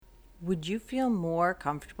Would you feel more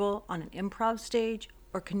comfortable on an improv stage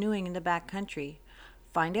or canoeing in the backcountry?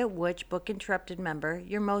 Find out which Book Interrupted member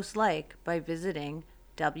you're most like by visiting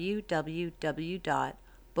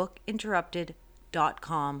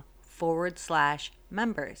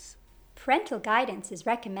www.bookinterrupted.com/members. Parental guidance is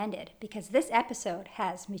recommended because this episode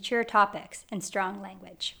has mature topics and strong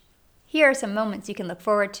language. Here are some moments you can look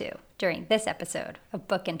forward to during this episode of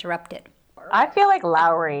Book Interrupted. I feel like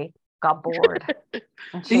Lowry got bored.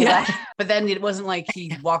 And she left. But then it wasn't like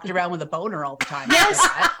he walked around with a boner all the time. Yes.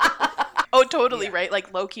 Oh, totally, right?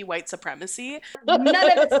 Like low-key white supremacy. None of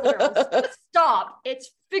it's literal. Stop. It's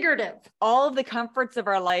figurative. All of the comforts of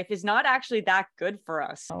our life is not actually that good for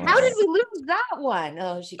us. How did we lose that one?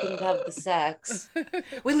 Oh, she couldn't have the sex.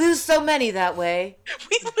 We lose so many that way.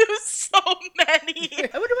 We lose so many. I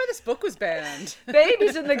wonder why this book was banned.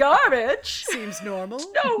 Babies in the garbage. Seems normal.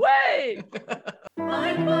 No way.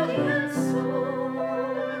 Mind, body, and soul.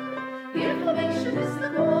 Information is the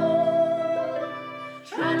goal.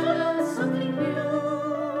 Try to learn something new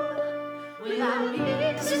without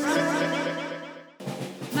being distracted.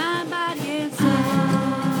 Mind, body, and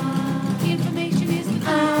soul. Information is the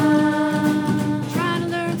goal. Try to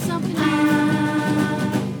learn something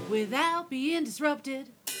new without being disrupted.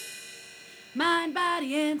 Mind,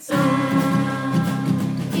 body, and soul.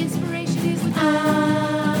 Inspiration is the goal.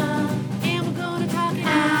 And we're gonna talk it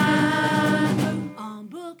out on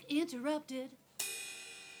Book Interrupted.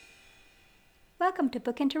 Welcome to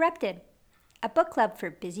Book Interrupted, a book club for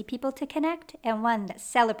busy people to connect and one that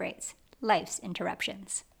celebrates life's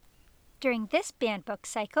interruptions. During this banned book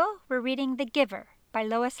cycle, we're reading The Giver by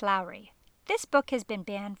Lois Lowry. This book has been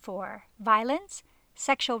banned for violence,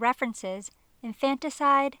 sexual references,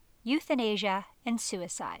 infanticide, euthanasia, and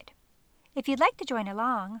suicide. If you'd like to join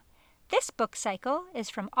along, this book cycle is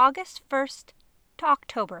from August 1st to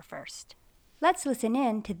October 1st. Let's listen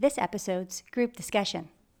in to this episode's group discussion.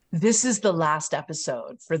 This is the last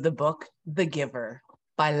episode for the book The Giver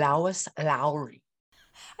by Lois Lowry.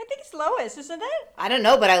 I think it's Lois, isn't it? I don't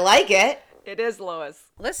know, but I like it. It is Lois.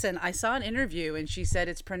 Listen, I saw an interview and she said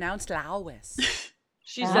it's pronounced Lowis.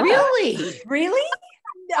 She said Really? Really?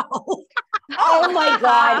 No. Oh my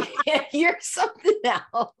God. You're something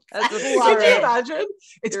else. That's I what love Could you it. imagine?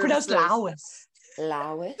 It's You're pronounced obsessed. Lois.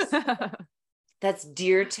 Lois. That's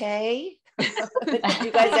Dear Tay. Have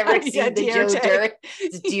you guys ever seen Yeah, the Dear Joe Tay. Dirt?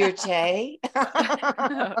 It's Dear Tay.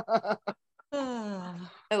 I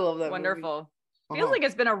love that Wonderful. movie. Feels like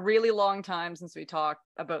it's been a really long time since we talked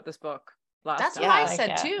about this book last That's time. what I like said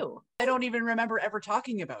it. too. I don't even remember ever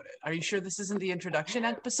talking about it. Are you sure this isn't the introduction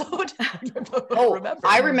episode? Oh,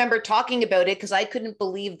 I remember talking about it because I couldn't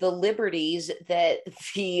believe the liberties that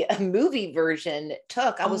the movie version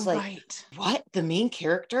took. I was like, right. what? The main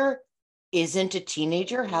character isn't a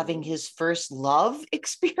teenager having his first love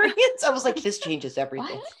experience? I was like, this changes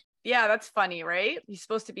everything. Yeah, that's funny, right? He's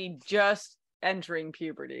supposed to be just entering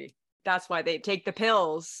puberty. That's why they take the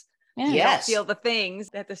pills. Yeah. They Yes. don't feel the things.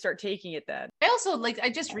 They have to start taking it then. I also I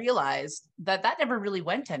just realized that never really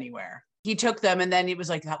went anywhere. He took them and then it was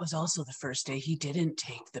like, that was also the first day he didn't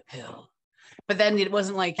take the pill. But then it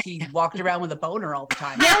wasn't like he walked around with a boner all the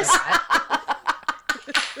time. Yes.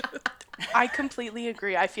 I completely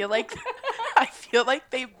agree. I feel like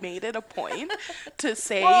they made it a point to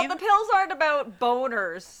say Well, the pills aren't about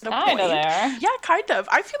boners. the Kind point. of there. Yeah, kind of.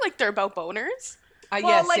 I feel like they're about boners. Well,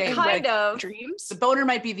 Yes, like same, kind of. Dreams. The boner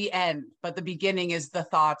might be the end, but the beginning is the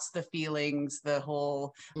thoughts, the feelings, the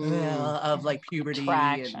whole of like puberty.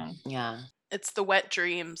 Traction. Yeah. It's the wet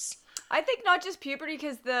dreams. I think not just puberty,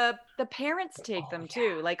 because the parents take them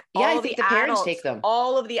too. Like Yeah, I all think the the parents adults, take them.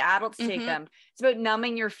 All of the adults take Mhm. them. It's about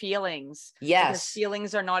numbing your feelings. Because Yes.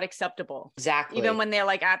 feelings are not acceptable. Exactly. Even when they're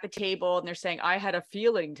like at the table and they're saying, I had a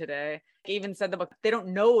feeling today. Even said the book, they don't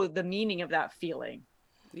know the meaning of that feeling.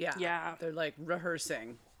 Yeah. Yeah. They're like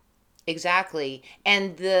rehearsing. Exactly.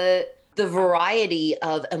 And the variety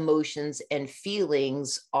of emotions and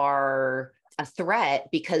feelings are a threat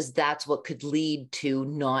because that's what could lead to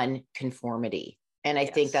non-conformity. And I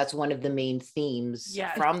think Yes. that's one of the main themes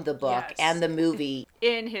Yes. from the book Yes. and the movie.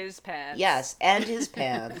 In his pants. Yes, and his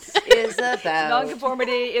pants is about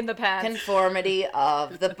Non-conformity in the pants. conformity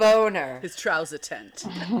of the boner. His trouser tent.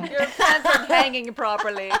 Your pants aren't hanging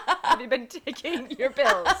properly. Have you been taking your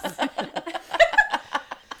pills?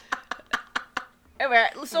 Anyway,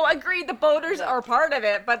 so agreed, the boners are part of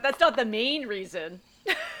it, but that's not the main reason.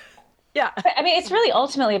 Yeah. But, I mean, it's really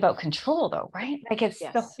ultimately about control, though, right? Like it's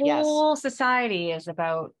the Yes, whole society is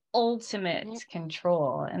about ultimate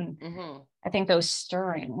control. And Mhm. I think those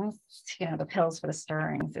stirrings, the pills for the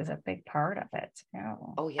stirrings is a big part of it.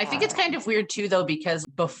 Oh, yeah. I think it's kind of weird too, though, because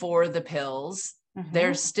before the pills,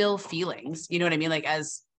 They're still feelings. You know what I mean? Like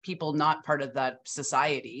as people not part of that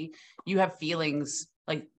society, you have feelings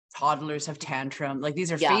like toddlers have tantrum. Like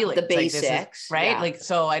these are feelings. The Like, this is- basics. right? Yeah. Like,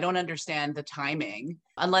 so I don't understand the timing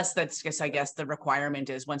unless that's just, I guess the requirement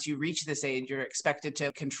is once you reach this age, you're expected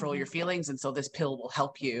to control your feelings. And so this pill will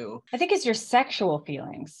help you. I think it's your sexual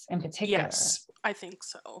feelings in particular. Yes, I think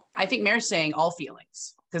so. I think Mare's saying all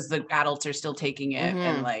feelings because the adults are still taking it.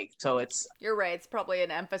 And like, so it's. You're right. It's probably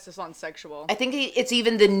an emphasis on sexual. I think it's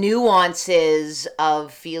even the nuances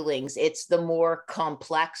of feelings. It's the more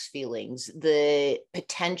complex feelings, the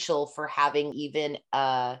potential for having even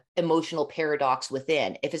a emotional paradox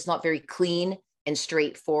within. If it's not very clean and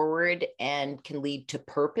straightforward and can lead to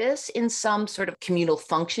purpose in some sort of communal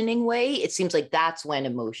functioning way, it seems like that's when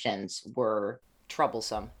emotions were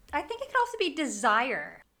troublesome. I think it could also be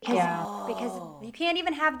desire. Because you can't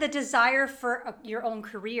even have the desire for your own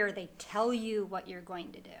career. They tell you what you're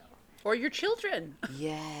going to do. Or your children.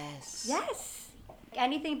 Yes. Yes.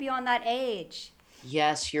 Anything beyond that age.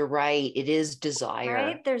 Yes, you're right. It is desire.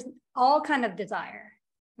 Right? There's all kind of desire.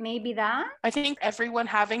 Maybe that. I think everyone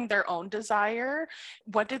having their own desire,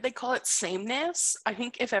 what did they call it? Sameness. I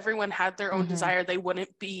think if everyone had their own desire, they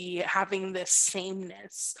wouldn't be having this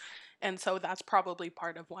sameness. And so that's probably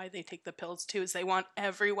part of why they take the pills too, is they want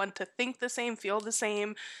everyone to think the same, feel the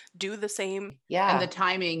same, do the same. Yeah. And the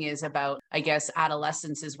timing is about, I guess,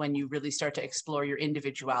 adolescence is when you really start to explore your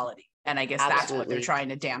individuality. And I guess that's what they're Absolutely. trying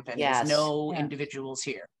to dampen. Yes. Is no individuals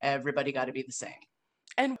here. Everybody got to be the same.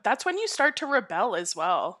 And that's when you start to rebel as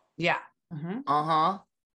well. Yeah. Uh-huh.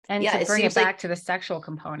 And Yeah, to it bring it seems like- back to the sexual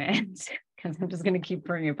component, because I'm just going to keep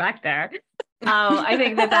bringing it back there. I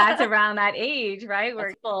think that's around that age, right? Where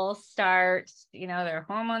people start, their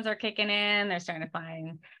hormones are kicking in. They're starting to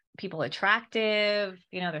find people attractive,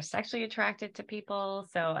 they're sexually attracted to people.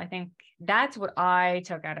 So I think that's what I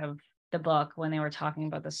took out of the book when they were talking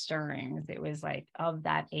about the stirrings. It was like of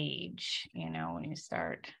that age, when you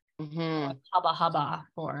start hubba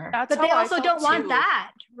for. That's But they how I also felt don't want too.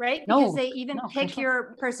 that, right? No, Because they even no, for pick sure.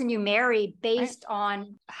 your person you marry based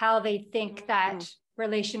on how they think that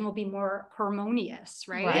relation will be more harmonious,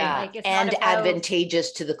 right? Right. Yeah. Like it's And not about,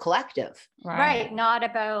 advantageous to the collective. right? Not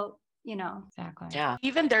about, Exactly. Yeah.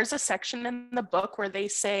 Even there's a section in the book where they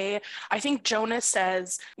say, I think Jonas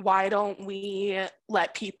says, why don't we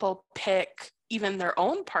let people pick even their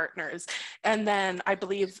own partners? And then I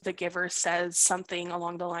believe the giver says something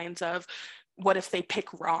along the lines of, what if they pick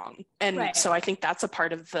wrong? And Right. so I think that's a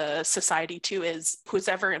part of the society too, is who's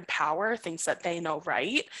ever in power thinks that they know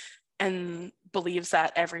right and believes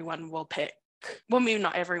that everyone will pick, well, maybe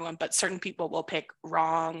not everyone, but certain people will pick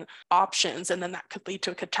wrong options. And then that could lead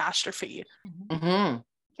to a catastrophe. Mm-hmm. Can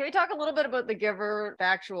we talk a little bit about the giver, the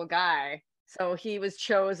actual guy? So he was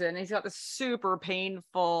chosen. He's got this super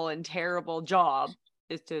painful and terrible job,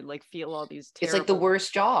 is to like feel all these It's terrible, like the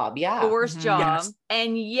worst job. Yeah. the worst job. Yes.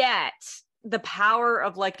 And yet the power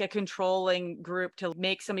of like a controlling group to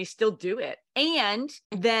make somebody still do it. And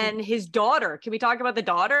then his daughter, can we talk about the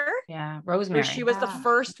daughter? Yeah. Rosemary. Where she was the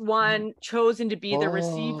first one chosen to be the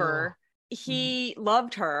receiver. He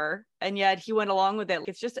loved her and yet he went along with it.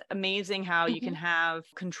 It's just amazing how you can have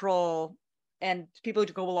control and people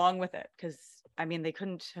to go along with it. Because I mean, they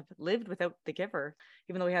couldn't have lived without the giver,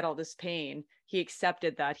 even though he had all this pain. He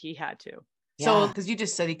accepted that he had to. So, because you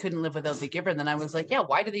just said he couldn't live without the giver, and then I was like, yeah,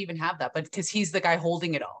 why do they even have that? But because he's the guy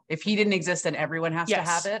holding it all. If he didn't exist, then everyone has to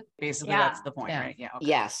have it. Basically, Yeah. that's the point, right? Yeah. Okay.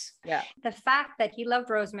 Yes. Yeah. the fact that he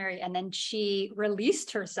loved Rosemary and then she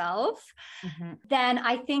released herself, then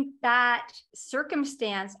I think that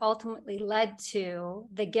circumstance ultimately led to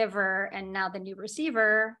the giver and now the new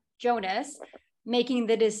receiver, Jonas, making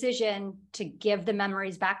the decision to give the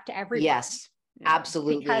memories back to everyone. Yes.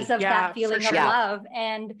 Absolutely. Because of Yeah, that feeling for of sure. love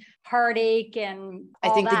and heartache and I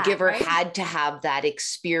all think that, the giver right? had to have that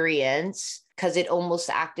experience because it almost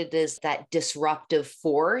acted as that disruptive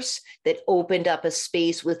force that opened up a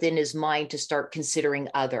space within his mind to start considering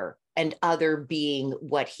other, and other being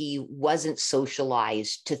what he wasn't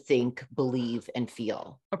socialized to think, believe, and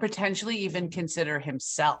feel. Or potentially even consider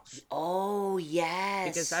himself. Oh, yes.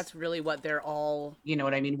 Because that's really what they're all. You know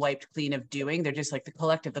what I mean? Wiped clean of doing. They're just like the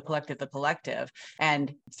collective, the collective, the collective.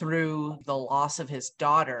 And through the loss of his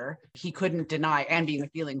daughter, he couldn't deny, and being a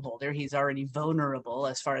feeling holder, he's already vulnerable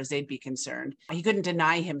as far as they'd be concerned. He couldn't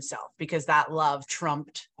deny himself because that love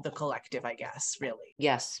trumped the collective, I guess, really.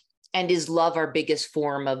 Yes. And is love our biggest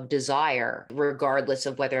form of desire, regardless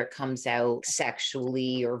of whether it comes out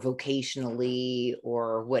sexually or vocationally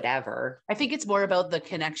or whatever? I think it's more about the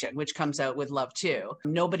connection, which comes out with love too.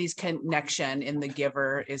 Nobody's connection in the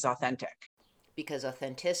giver is authentic. because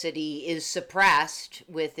authenticity is suppressed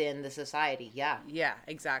within the society. Yeah. Yeah,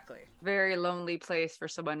 exactly. Very lonely place for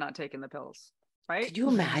someone not taking the pills, right? Could you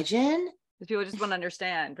imagine? Because people just want to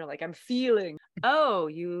understand. They're like, I'm feeling, oh,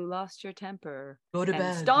 you lost your temper. Go to and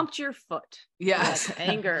bed. stomped your foot. Yes. That's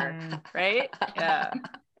anger, right? Yeah.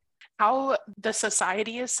 How the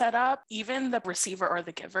society is set up, even the receiver or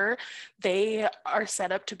the giver, they are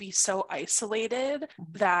set up to be so isolated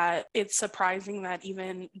that it's surprising that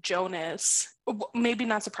even Jonas, maybe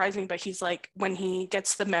not surprising, but he's like, when he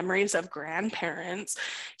gets the memories of grandparents,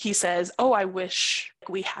 he says, oh, I wish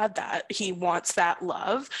we had that. He wants that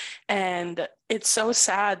love. And it's so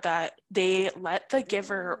sad that they let the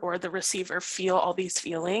giver or the receiver feel all these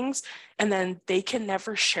feelings, and then they can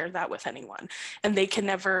never share that with anyone, and they can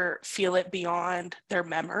never feel it beyond their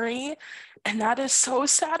memory. And that is so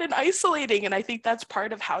sad and isolating. And I think that's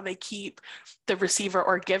part of how they keep the receiver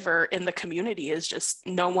or giver in the community, is just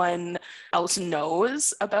no one else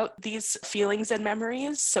knows about these feelings and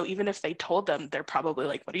memories. So even if they told them, they're probably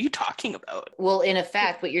like, what are you talking about? Well, in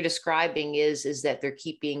effect, what you're describing is that they're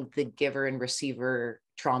keeping the giver and receiver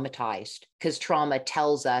traumatized, because trauma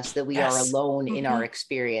tells us that we are Yes. alone in Mhm. our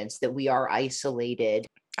experience, that we are isolated.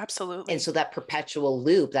 Absolutely. And so that perpetual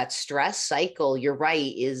loop, that stress cycle, you're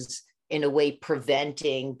right, is in a way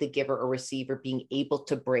preventing the giver or receiver being able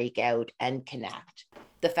to break out and connect.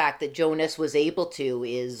 The fact that Jonas was able to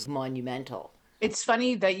is monumental. It's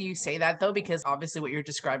funny that you say that, though, because obviously what you're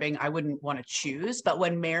describing, I wouldn't want to choose. But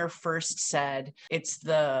when Mare first said it's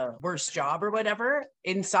the worst job or whatever,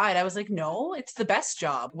 inside I was like, no, it's the best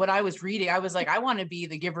job. When I was reading, I was like, I want to be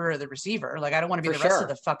the giver or the receiver. Like, I don't want to be For the rest sure. of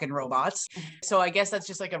the fucking robots. So I guess that's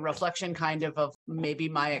just like a reflection kind of maybe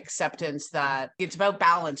my acceptance that it's about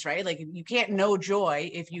balance, right? Like, you can't know joy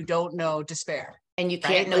if you don't know despair. And you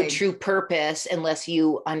can't Right, know like- true purpose unless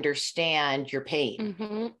you understand your pain.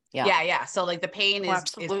 Mhm. Yeah. So like the pain is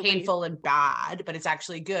Absolutely. painful and bad, but it's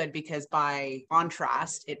actually good because by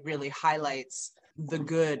contrast, it really highlights the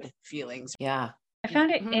good feelings. Yeah. I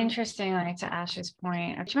found it Mhm. interesting, like to Ash's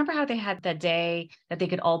point. Do you remember how they had the day that they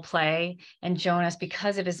could all play? And Jonas,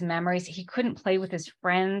 because of his memories, he couldn't play with his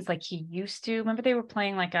friends like he used to. Remember they were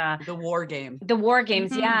playing like The war game. the war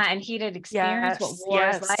games, Mhm. yeah, and he had experienced what Yes, war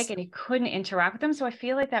is yes. like, and he couldn't interact with them. So I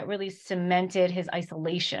feel like that really cemented his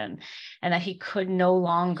isolation, and that he could no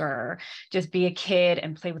longer just be a kid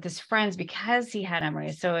and play with his friends because he had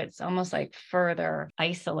memories. So it's almost like further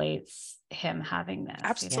isolates him having this.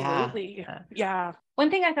 Absolutely. Yeah. One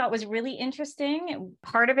thing I thought was really interesting,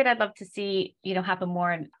 part of it I'd love to see, happen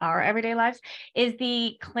more in our everyday lives, is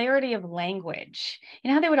the clarity of language. You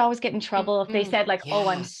know how they would always get in trouble if they said like, oh,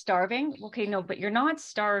 I'm Yeah. starving. Okay, no, but you're not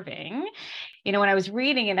starving. When I was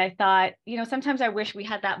reading it, I thought, sometimes I wish we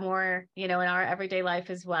had that more, in our everyday life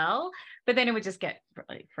as well. But then it would just get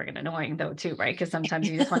really friggin' annoying though, too, right? Because sometimes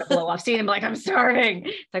you just want to blow off steam and be like, I'm starving.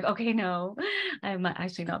 It's like, okay, no, I'm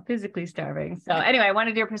actually not physically starving. So anyway, I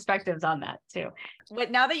wanted your perspectives on that too.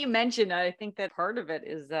 But now that you mention it, I think that part of it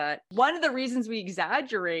is that one of the reasons we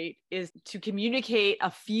exaggerate is to communicate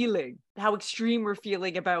a feeling, how extreme we're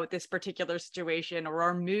feeling about this particular situation or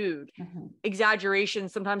our mood. Mm-hmm. Exaggeration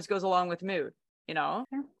sometimes goes along with mood, Sure.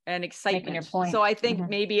 and excitement. your point. So I think Mhm.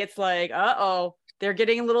 maybe it's like, uh-oh, they're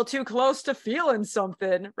getting a little too close to feeling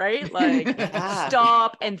something, right? Like Yeah.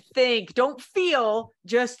 stop and think. Don't feel,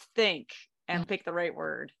 just think and pick the right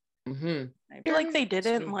word. Hmm. I feel like they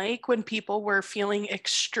didn't like when people were feeling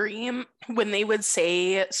extreme, when they would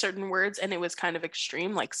say certain words and it was kind of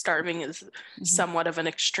extreme, like starving is somewhat of an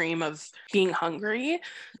extreme of being hungry.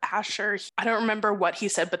 Asher, I don't remember what he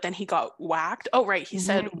said, but then he got whacked. Oh, right. He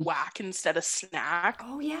said whack instead of snack.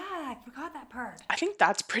 Oh, yeah. I forgot that part. I think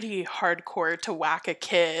that's pretty hardcore to whack a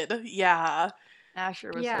kid. Yeah.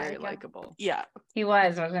 Asher was Yeah, very like, likable. Yeah. He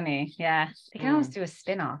was, wasn't he? Yeah. They can almost do a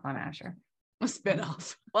spin-off on Asher. A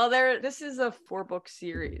spinoff. Well, this is a 4-book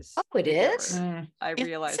series. Oh, it is? I Is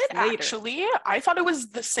realized it later. actually? I thought it was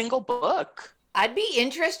the single book. I'd be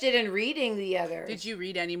interested in reading the others. Did you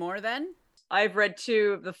read any more then? I've read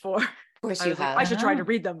 2 of the 4. Of course I you was like, have. I should try to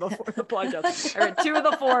read them before the podcast. I read 2 of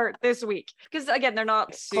the 4 this week because again, they're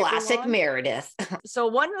not super Classic long. Meredith. So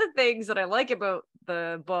one of the things that I like about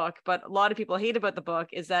the book, but a lot of people hate about the book,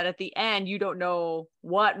 is that at the end you don't know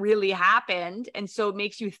what really happened, and so it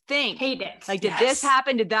makes you think. Hate it. Like, did this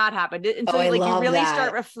happen? Did that happen? And so Oh, I like you love really that.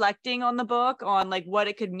 start reflecting on the book, on like what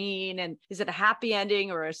it could mean, and is it a happy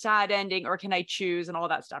ending or a sad ending, or can I choose, and all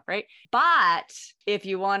that stuff, right? But if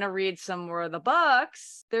you want to read some more of the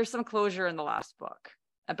books, there's some closure in the last book.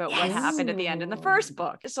 about what happened at the end in the first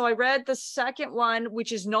book. So I read the second one,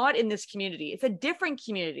 which is not in this community. It's a different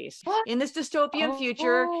community. In this dystopian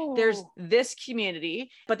future, there's this community,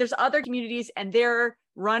 but there's other communities and they're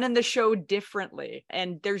running the show differently.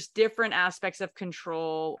 And there's different aspects of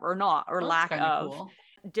control or not, or lack of. Cool.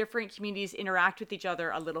 Different communities interact with each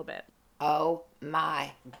other a little bit. Oh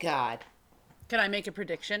my God. Can I make a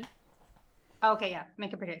prediction? Okay, yeah,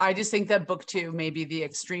 make a prediction. I just think that book 2 may be the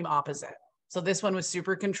extreme opposite. So this one was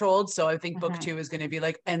super controlled. So I think book 2 is going to be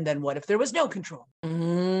like, and then what if there was no control? I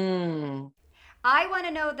want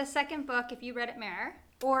to know the second book, if you read it, Mare,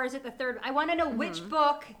 or is it the third? I want to know which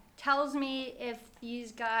book tells me if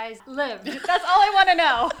these guys lived. That's all I want to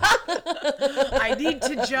know. I need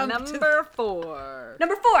to jump Number 4.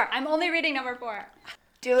 Number 4. I'm only reading number 4.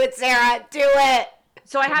 Do it, Sarah. Do it.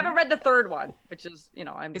 So I haven't read the third one, which is,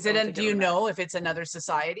 I'm. Is it? Do you know if it's another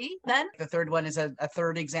society? Then the third one is a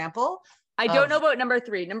third example. I don't know about number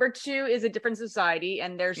 3. Number 2 is a different society,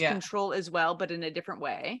 and there's control as well, but in a different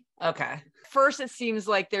way. Okay. First, it seems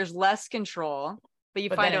like there's less control, but you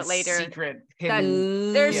find out later secret, that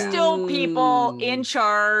hidden. there's still people in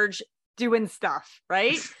charge doing stuff,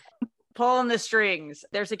 right? Pulling the strings.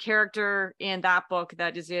 There's a character in that book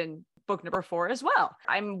that is in book number 4 as well.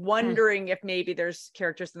 I'm wondering if maybe there's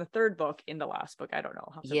characters in the third book in the last book. I don't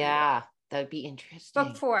know. Yeah, that'd be interesting.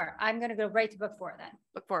 Book 4. I'm going to go right to book 4 then.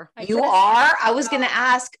 Book 4. You are? I was going to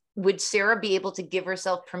ask, would Sarah be able to give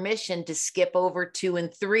herself permission to skip over 2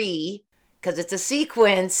 and 3? Because it's a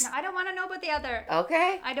sequence. No, I don't want to know about the other.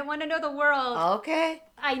 Okay. I don't want to know the world. Okay.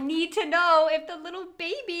 I need to know if the little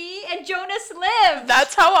baby and Jonas live.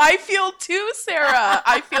 That's how I feel too, Sarah.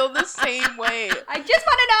 I feel the same way. I just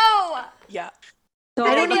want to know. Yeah. So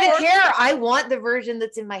I don't even care. I want the version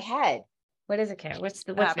that's in my head. What does it care? What's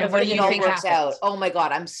the what do you think works out? Oh my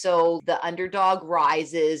God. I'm so the underdog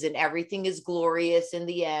rises and everything is glorious in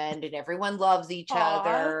the end and everyone loves each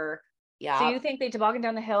other. Yeah. So you think they toboggan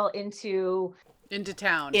down the hill into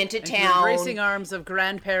town? Into town. The embracing arms of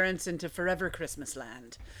grandparents into forever Christmas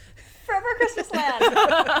land. Forever Christmas land.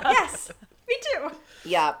 Yes, me too.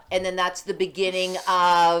 Yeah. And then that's the beginning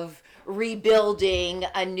of rebuilding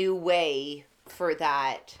a new way for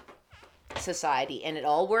that society. And it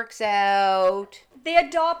all works out. They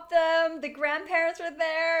adopt them. The grandparents are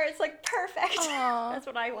there. It's like perfect. Aww. That's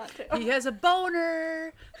what I want to. He has a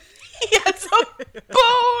boner. He has a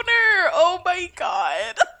boner. Oh my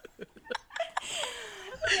God.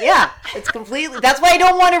 Yeah, it's completely. That's why I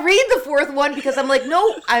don't want to read the 4th one because I'm like,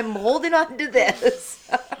 no, I'm holding on to this.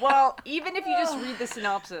 Well, even if you just read the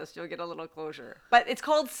synopsis, you'll get a little closure. But it's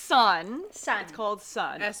called Sun. Sun. It's called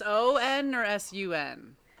Sun. S-O-N or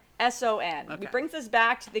S-U-N? S-O-N. Okay. It brings us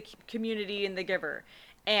back to the community in The Giver.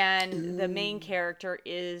 And the main character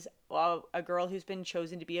is a girl who's been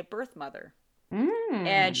chosen to be a birth mother.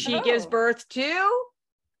 And she gives birth to,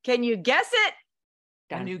 can you guess it?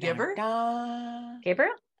 A new giver?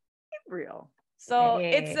 Gabriel? Gabriel. So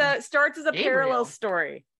it starts as a parallel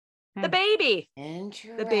story. The baby.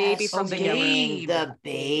 Interesting. The baby from The Giver. The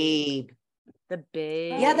babe. The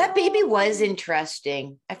babe. Yeah, that baby was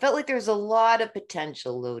interesting. I felt like there was a lot of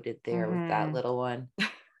potential loaded there with that little one.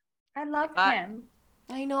 I love him.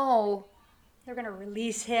 I know. They're going to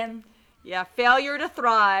release him. Yeah, failure to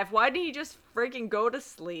thrive. Why didn't he just freaking go to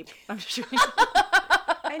sleep? I'm sure.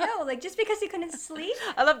 I know, like just because he couldn't sleep.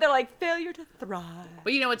 I love they're like failure to thrive.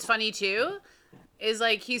 But you know what's funny too? Is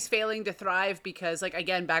like he's failing to thrive because like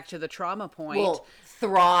again back to the trauma point. Well,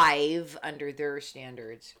 thrive under their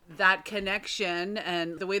standards. That connection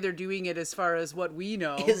and the way they're doing it as far as what we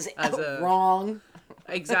know is as wrong.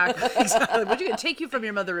 Exactly. We're going to take you from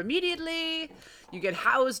your mother immediately. You get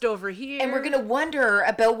housed over here. And we're going to wonder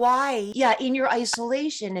about why, in your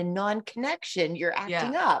isolation and non-connection, you're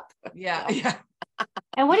acting up. Yeah.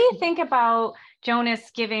 And what do you think about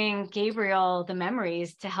Jonas giving Gabriel the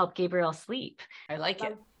memories to help Gabriel sleep? I like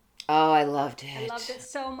it. Oh, I loved it. I loved it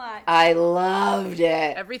so much. I loved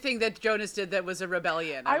it. Everything that Jonas did that was a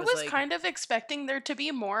rebellion. I was like, kind of expecting there to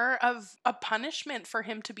be more of a punishment for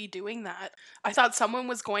him to be doing that. I thought someone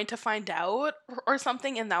was going to find out or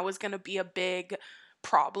something, and that was going to be a big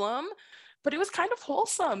problem. But it was kind of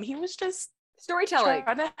wholesome. He was just storytelling.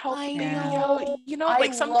 Trying to help I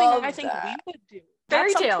like something I think we would do.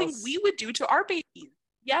 Fairy That's tales. something we would do to our babies.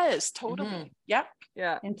 Yes, totally. Mm-hmm. Yep.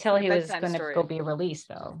 Yeah. Until he was Bedtime going to story. go be released,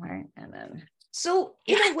 though, right? And then. So,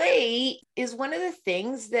 in a way, is one of the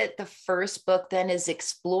things that the first book then is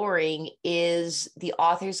exploring is the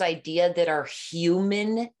author's idea that our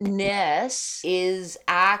humanness is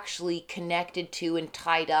actually connected to and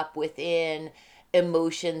tied up within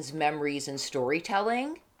emotions, memories, and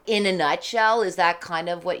storytelling. In a nutshell, is that kind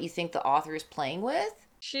of what you think the author is playing with?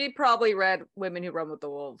 She probably read Women Who Run with the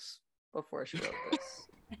Wolves before she wrote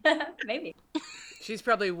this. Maybe. She's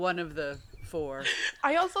probably one of the 4.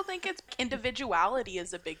 I also think it's individuality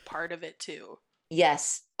is a big part of it too.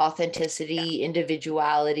 Yes. Authenticity,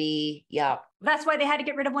 individuality. Yeah. That's why they had to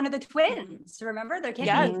get rid of one of the twins. Remember? There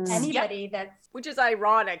can't be anybody that's... Which is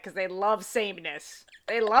ironic because they love sameness.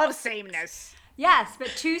 They love sameness. Yes, but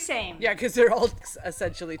two same. Yeah, because they're all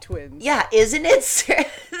essentially twins. Yeah, isn't it?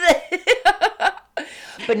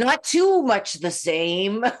 But not too much the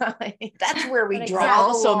same. That's where we draw the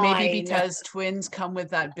Also, line. maybe because twins come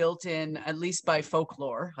with that built-in, at least by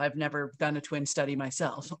folklore. I've never done a twin study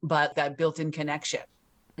myself, but that built-in connection.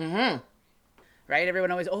 Mm-hmm. Right?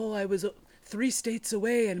 Everyone always, I was 3 states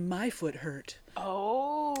away and my foot hurt.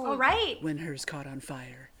 Oh, right. When hers caught on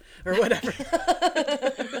fire. Or whatever.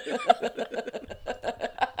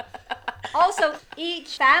 Also,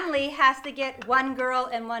 each family has to get one girl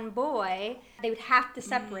and one boy. They would have to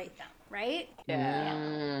separate them, right?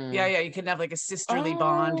 Yeah, you can have like a sisterly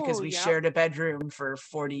bond because we shared a bedroom for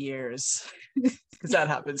 40 years. Because that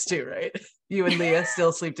happens too, right? You and Leah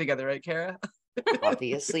still sleep together, right, Kara?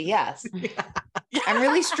 Obviously, yes. I'm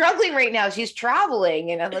really struggling right now. She's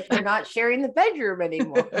traveling and I'm like, we're not sharing the bedroom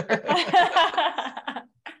anymore.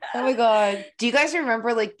 Oh my God. Do you guys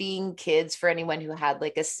remember like being kids, for anyone who had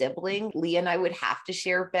like a sibling? Leah and I would have to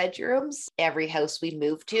share bedrooms every house we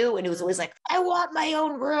moved to. And it was always like, I want my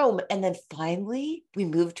own room. And then finally we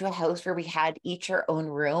moved to a house where we had each our own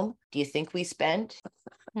room. Do you think we spent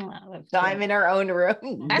time in our own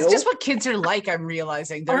room? That's just what kids are like, I'm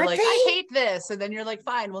realizing. They're Aren't like, they? I hate this. And then you're like,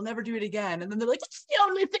 fine, we'll never do it again. And then they're like, it's the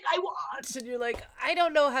only thing I want. And you're like, I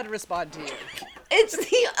don't know how to respond to you. It's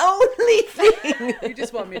the only thing. You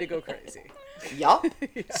just want me to go crazy. Yup.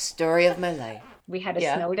 Story of my life. We had a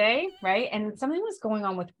snow day, right? And something was going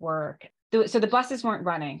on with work. So the buses weren't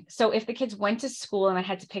running. So if the kids went to school and I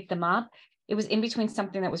had to pick them up, it was in between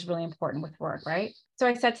something that was really important with work, right? So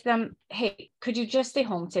I said to them, hey, could you just stay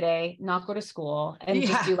home today, not go to school, and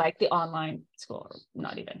just do like the online school, or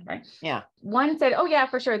not even, right? Yeah. One said, oh yeah,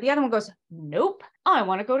 for sure. The other one goes, nope, I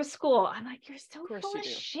want to go to school. I'm like, you're so full of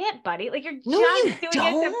shit, buddy. Like you're just doing it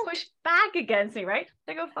to push back against me, right?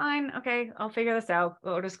 They go, fine, okay, I'll figure this out,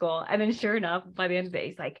 go to school. And then sure enough, by the end of the day,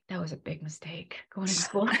 he's like, that was a big mistake going to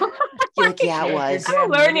school. You're like, yeah, it was. I'll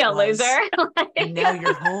learn, you loser. And now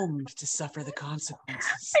you're home to suffer the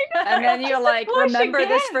consequences. And then you're like, push remember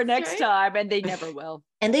this for against, next right? time, and they never will.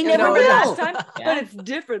 And they Remember never last will. time, but it's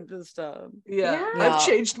different this time. Yeah. Yeah. I've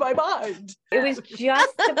changed my mind. It was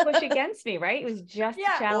just to push against me, right? It was just a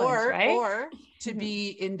challenge, right? Or to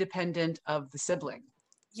be independent of the sibling.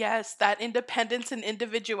 Yes, that independence and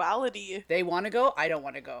individuality. They want to go, I don't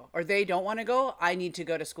want to go. Or they don't want to go, I need to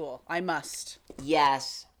go to school. I must.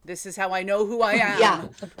 Yes. This is how I know who I am. Yeah.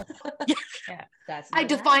 Yeah, that's I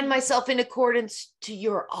define myself in accordance to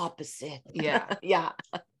your opposite. Yeah. Yeah.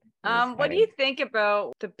 What do you think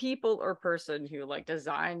about the people or person who like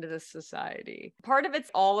designed this society? Part of it's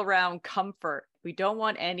all around comfort. We don't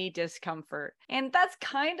want any discomfort. And that's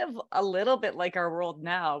kind of a little bit like our world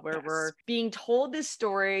now, where we're being told this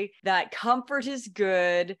story that comfort is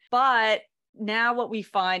good, but now what we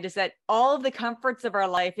find is that all of the comforts of our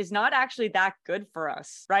life is not actually that good for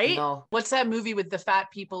us, right? No. What's that movie with the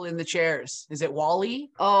fat people in the chairs? Is it WALL-E?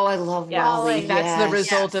 Oh, I love Yes. Wally. That's the Yes.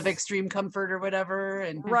 result of extreme comfort or whatever,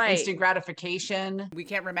 and Right. instant gratification. We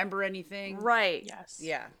can't remember anything. Right. Yes.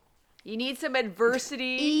 Yeah. You need some adversity.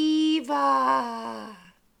 Eva.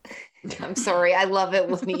 I'm sorry. I love it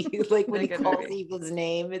when he when he Good calls movie. Eva's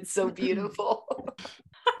name. It's so beautiful.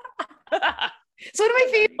 It's one of my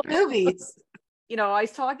favorite movies. You know, I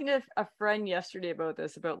was talking to a friend yesterday about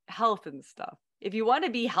this, about health and stuff. If you want to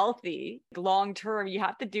be healthy long term, you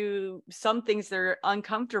have to do some things that are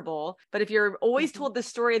uncomfortable. But if you're always told the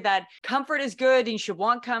story that comfort is good and you should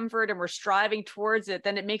want comfort and we're striving towards it,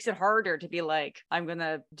 then it makes it harder to be like, I'm going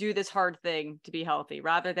to do this hard thing to be healthy,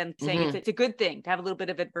 rather than saying it's a good thing to have a little bit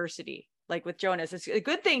of adversity. Like with Jonas, it's a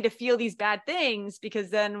good thing to feel these bad things because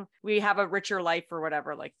then we have a richer life or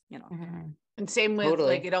whatever, like, you know. And same with Totally.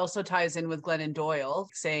 like, it also ties in with Glennon Doyle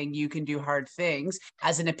saying you can do hard things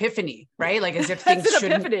as an epiphany, right? Like as if things That's an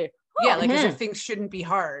shouldn't. epiphany. Yeah, like as if things shouldn't be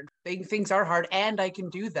hard. Things are hard and I can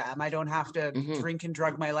do them. I don't have to drink and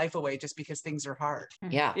drug my life away just because things are hard.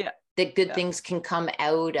 Yeah. Yeah. That good things can come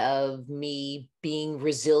out of me being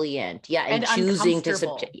resilient. Yeah. And, And choosing to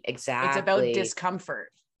uncomfortable. exactly. It's about discomfort.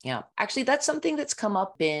 Yeah. Actually, that's something that's come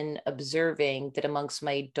up in observing that amongst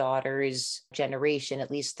my daughter's generation, at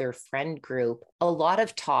least their friend group, a lot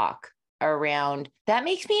of talk around, that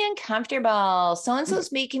makes me uncomfortable.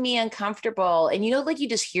 So-and-so's making me uncomfortable. And like you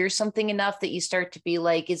just hear something enough that you start to be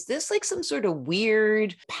like, is this like some sort of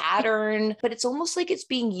weird pattern? But it's almost like it's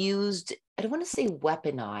being used, I don't want to say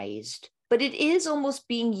weaponized, but it is almost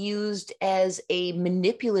being used as a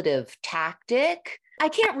manipulative tactic. I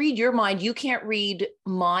can't read your mind. You can't read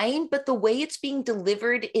mine, but the way it's being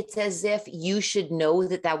delivered, it's as if you should know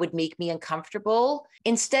that that would make me uncomfortable.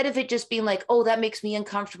 Instead of it just being like, oh, that makes me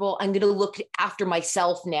uncomfortable. I'm going to look after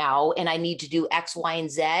myself now and I need to do X, Y, and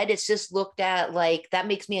Z. It's just looked at like, that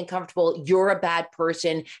makes me uncomfortable. You're a bad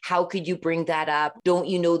person. How could you bring that up? Don't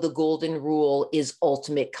you know the golden rule is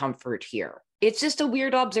ultimate comfort here? It's just a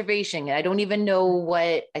weird observation. I don't even know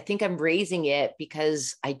what, I think I'm raising it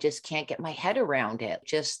because I just can't get my head around it.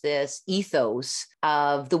 Just this ethos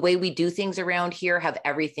of the way we do things around here have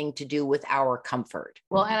everything to do with our comfort.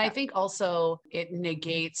 Well, and I think also it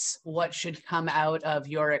negates what should come out of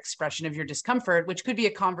your expression of your discomfort, which could be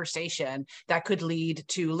a conversation that could lead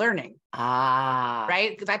to learning.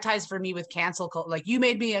 Right? That ties for me with cancel culture. Like, you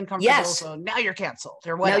made me uncomfortable, so now you're canceled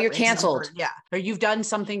or whatever. Now you're canceled. Yeah. Or you've done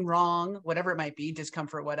something wrong, whatever it might be,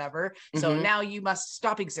 discomfort, whatever. So now you must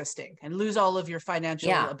stop existing and lose all of your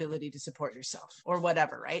financial ability to support yourself or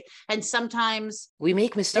whatever, right? And sometimes we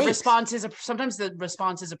make mistakes. Sometimes the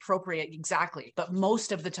response is appropriate, exactly. But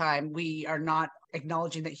most of the time we are not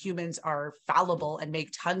acknowledging that humans are fallible and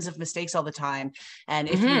make tons of mistakes all the time. And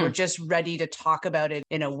if you were just ready to talk about it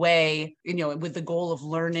in a way, with the goal of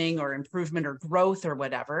learning or improvement or growth or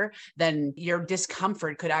whatever, then your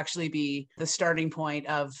discomfort could actually be the starting point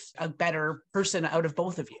of a better person out of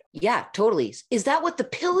both of you. Yeah, totally. Is that what the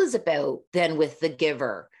pill is about then with the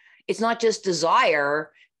giver? It's not just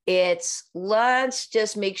desire. It's let's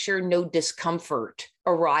just make sure no discomfort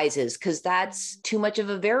arises because that's too much of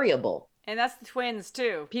a variable. And that's the twins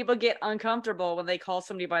too. People get uncomfortable when they call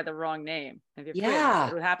somebody by the wrong name. If you're Yeah.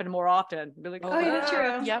 twins, it would happen more often. Be like, Oh, yeah,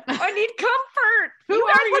 true. Yep. I need comfort. Who You are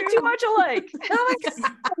guys look you? too much alike. Oh my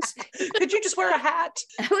God. Could you just wear a hat?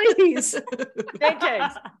 Please. Name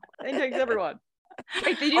tags. Name tags, everyone.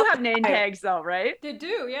 Wait, they do have name tags though, right? They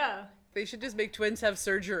do, yeah. They should just make twins have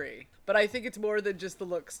surgery. But I think it's more than just the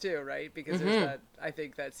looks too, right? Because there's that, I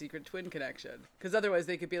think, that secret twin connection. Because otherwise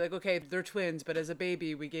they could be like, okay, they're twins, but as a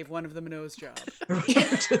baby, we gave one of them a nose job.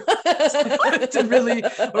 To really,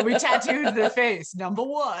 when we tattooed their face, number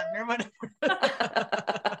one or whatever.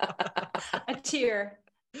 A tear.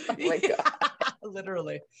 Oh my God.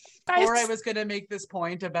 Literally. Guys- Or I was going to make this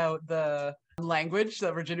point about the language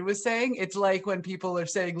that Virginia was saying. It's like when people are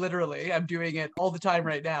saying literally, I'm doing it all the time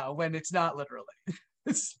right now, when it's not literally.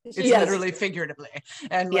 It's Yes. literally figuratively.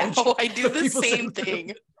 And Yeah. like, Oh, I do the people say same thing.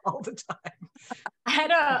 literally all the time. I had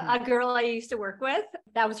a girl I used to work with.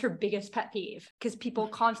 That was her biggest pet peeve because people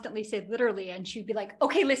constantly say literally, and she'd be like,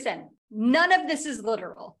 okay, listen, none of this is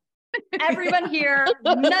literal. Everyone here,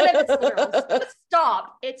 none of it's literal.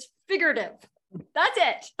 Stop. It's figurative. That's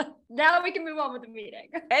it. Now we can move on with the meeting.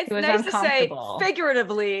 It's It was nice to say uncomfortable.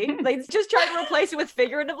 figuratively. Like, just try to replace it with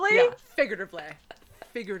figuratively. Yeah, figuratively.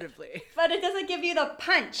 Figuratively. But it doesn't give you the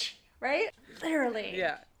punch, right? Literally.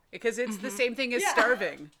 Yeah, because it's the same thing as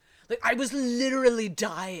starving. Like, I was literally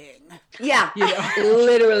dying. Yeah, You know,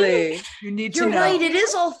 literally. you need You're to know. right. It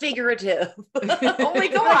is all figurative. Oh my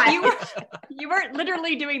God. You weren't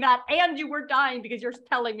literally doing that, and you were dying because you're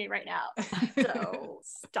telling me right now. So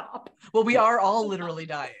stop. Well, we are all literally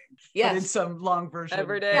dying. But in Yes. some long version.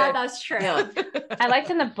 Every day. Yeah, that's true. Yeah. I liked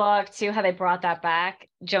in the book too how they brought that back.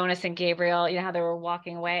 Jonas and Gabriel, how they were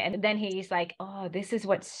walking away. And then he's like, oh, this is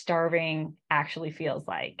what starving actually feels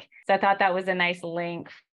like. So I thought that was a nice link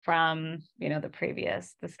from, the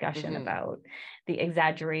previous discussion about the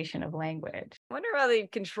exaggeration of language. I wonder how they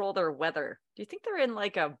control their weather. Do you think they're in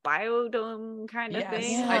like a biodome kind of Yes,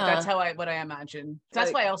 thing? Yeah. that's what I imagine. That's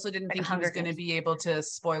Like- why I also didn't like think he Hunger was going to Games. be able to,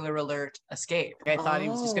 spoiler alert, escape. I thought he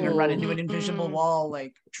was just going to run into an invisible wall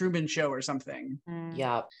like Truman Show or something. Mm.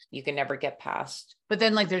 Yeah, you can never get past. But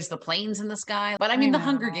then like there's the planes in the sky. But I mean, the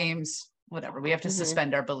Hunger know. Games, whatever. We have to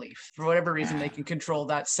suspend our belief. For whatever reason, they can control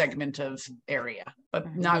that segment of area,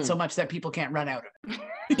 but not so much that people can't run out of it.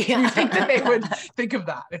 Yeah. You think that they would think of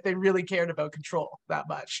that if they really cared about control that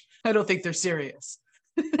much? I don't think they're serious.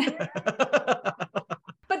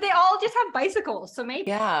 But they all just have bicycles. So maybe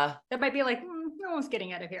Yeah. that might be like, no one's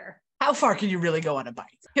getting out of here. How far can you really go on a bike?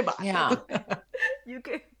 Come on. Yeah. You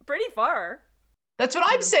could pretty far. That's what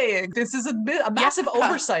I'm saying. This is a massive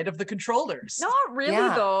oversight of the controllers. Not really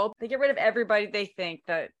Yeah. though. They get rid of everybody they think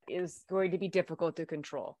that is going to be difficult to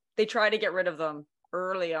control. They try to get rid of them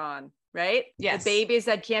early on, right? Yes. The babies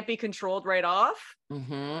that can't be controlled right off,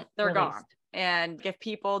 Mm-hmm. they're Released. gone. And if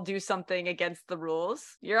people do something against the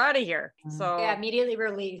rules, you're out of here. So Yeah, immediately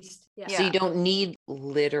released. Yeah. So you don't need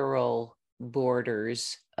literal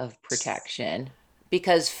borders of protection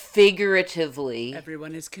because figuratively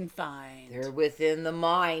Everyone is confined. they're within the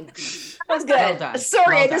mind. That was good. Well done.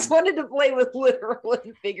 Sorry, Well I just done. wanted to play with literal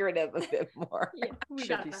and figurative a bit more. Yeah, we should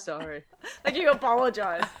got be that. sorry. Like you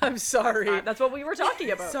apologize. I'm sorry. That's what we were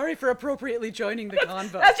talking about. Sorry for appropriately joining the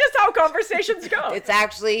convo. That's just how conversations go. It's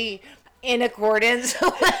actually in accordance.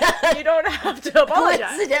 You don't have to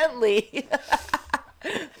apologize. Coincidentally.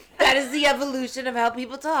 That is the evolution of how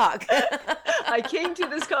people talk. I came to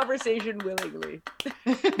this conversation willingly.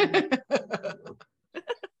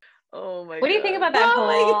 Oh my god. What do you think about that Oh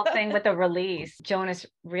my whole God. thing with the release? Jonas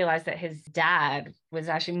realized that his dad was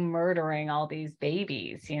actually murdering all these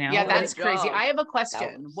babies, you know? Yeah, that's my crazy. God. I have a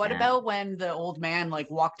question. What yeah. about when the old man like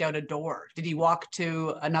walked out a door? Did he walk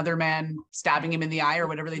to another man stabbing him in the eye or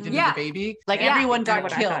whatever they did Yeah. to the baby? Like Yeah, everyone got exactly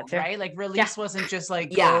what I thought killed, too. right? Like release wasn't just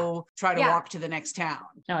like Yeah. go try to Yeah. walk to the next town.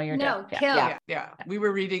 No, you're No, dead. kill. Yeah. Yeah. We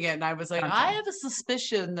were reading it and I was like, Okay. I have a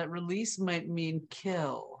suspicion that release might mean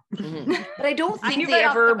kill. Mhm. But I don't I think knew they right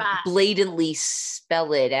off the ever bat. blatantly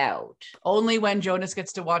spell it out. Only when Jonas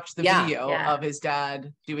gets to watch the Yeah. video Yeah. of his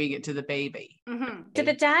dad doing it to the baby. Mhm. Did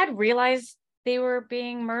the dad realize they were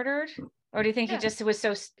being murdered? Or do you think he just was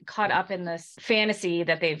so caught up in this fantasy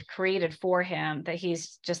that they've created for him that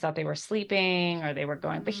he's just thought they were sleeping or they were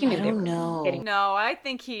going, but he knew I they don't were know. getting No, I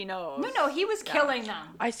think he knows. No, he was killing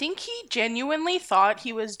them. I think he genuinely thought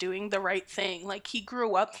he was doing the right thing. Like he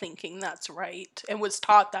grew up thinking that's right and was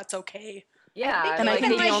taught that's okay. Yeah. And I Even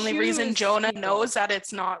think the like only reason Hughes Jonah people. knows that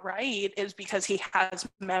it's not right is because he has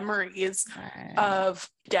memories Right. of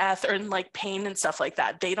death or like pain and stuff like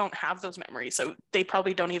that. They don't have those memories. So they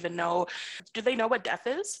probably don't even know. Do they know what death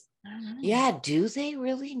is? I don't know. Yeah, do they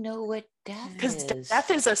really know what death Because is?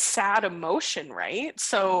 death is a sad emotion, right?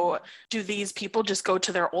 So do these people just go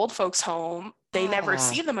to their old folks' home? They never Ah.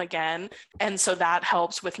 see them again. And so that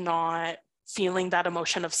helps with not feeling that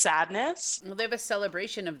emotion of sadness. Well, they have a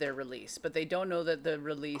celebration of their release, but they don't know that the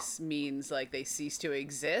release means like they cease to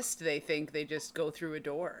exist. They think they just go through a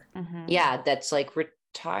door. Mhm. Yeah, that's like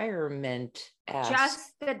retirement.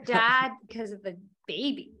 Just the dad because of the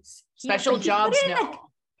babies. Special He put jobs it in the- no.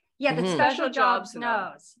 Yeah, the Mhm. special Special jobs jobs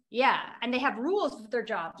know. knows. Yeah, and they have rules with their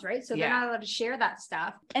jobs, right? So they're Yeah. not allowed to share that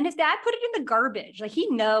stuff. And his dad put it in the garbage. Like he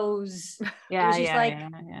knows. Yeah, was just yeah, like-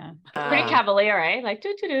 yeah. Pretty Uh, cavalier, right? Like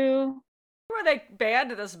do. Where they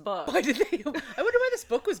banned this book. Why did they? I wonder why this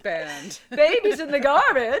book was banned. Babies in the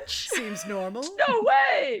garbage. Seems normal. No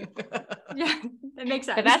way. Yeah, that makes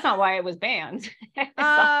sense. But that's not why it was banned.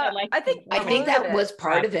 I think I think that was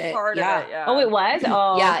part of it. Part Yeah. of it, yeah. Oh, it was?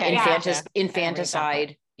 Oh, Yeah, okay.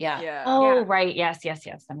 infanticide. Yeah. Yeah. Oh, Yeah. right. Yes. Yes.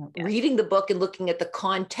 Yes. Reading the book and looking at the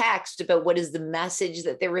context about what is the message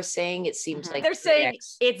that they were saying, it seems Mhm. like They're saying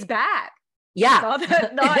X. it's bad. yeah. Not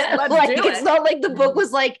that- not let's Like, do it's it. not like the book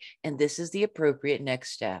was like, and this is the appropriate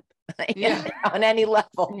next step. Yeah. On any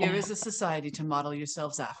level. Here is a society to model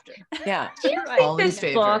yourselves after. Yeah. Do you All think in this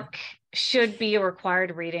favor. book should be a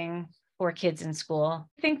required reading for kids in school?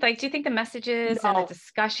 Do you think the messages and the No.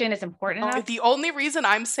 discussion is important enough? The only reason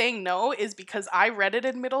I'm saying no is because I read it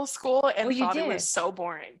in middle school and Oh, you thought it did? was so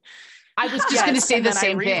boring. I was just going to Yes, say and the then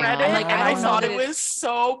same I thing. reread I'm it like, and I don't know thought that it was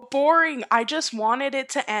so boring. I just wanted it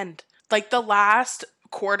to end. Like the last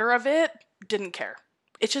quarter of it, didn't care.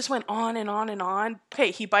 It just went on and on and on.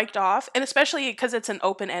 Okay, he biked off, and especially because it's an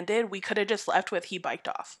open ended, we could have just left with he biked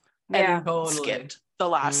off and Yeah. Totally. skipped the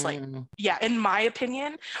last Mm. yeah, in my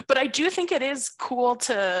opinion. But I do think it is cool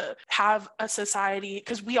to have a society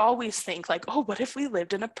because we always think like, oh, what if we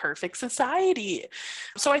lived in a perfect society?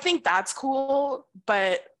 So I think that's cool,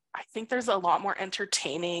 but I think there's a lot more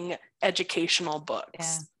entertaining educational books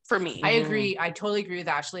Yeah. for me. I agree. I totally agree with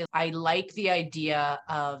Ashley. I like the idea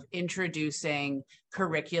of introducing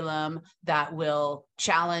curriculum that will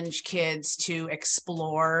challenge kids to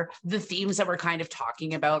explore the themes that we're kind of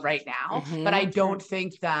talking about right now. Mhm. But I don't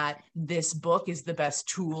think that this book is the best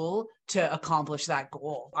tool to accomplish that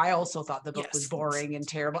goal. I also thought the book was Yes. boring and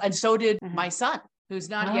terrible. And so did Mhm. my son, who's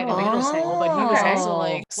not yet in Oh. middle school, but he was also Oh.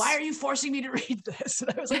 like, why are you forcing me to read this?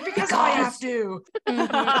 And I was like, because I have to.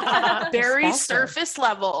 Very Special. surface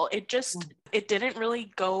level. It didn't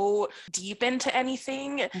really go deep into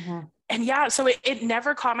anything. Mhm. And yeah, so it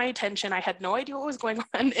never caught my attention. I had no idea what was going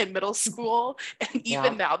on in middle school. And Yeah.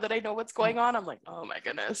 even now that I know what's going on, I'm like, oh my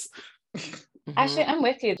goodness. Actually, I'm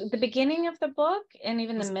with you. The beginning of the book and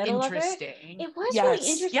even It was the middle of it, interesting. it was Yes.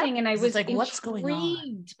 really interesting, and I It's was like, what's going on?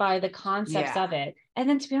 intrigued by the concepts Yeah. of it. And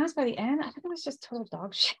then, to be honest, by the end, I think it was just total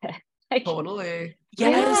dog shit. Like, Totally.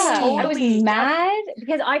 Yes, yeah, I was totally. Yep. mad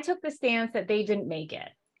because I took the stance that they didn't make it.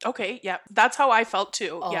 Okay, yeah, that's how I felt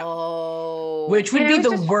too. Yeah. Oh. Which would And I be was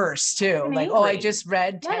the just worst too. fucking Like, oh, I angry. just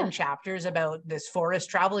read 10 Yeah. chapters about this forest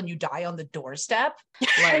travel and you die on the doorstep.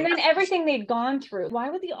 And Like, then everything they'd gone through. Why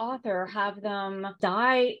would the author have them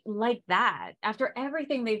die like that after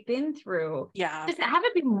everything they've been through? Yeah. Just have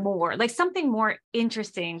it be more like something more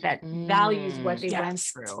interesting that values what they went Yes.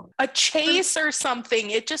 through. A chase or something.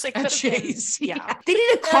 It could a have been. chase. Yeah. They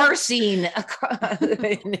did a car scene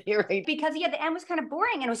in here, right? Because the end was kind of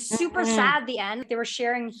boring and it was super Mhm. sad. The end, they were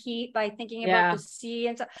sharing heat by thinking about Yeah. the sea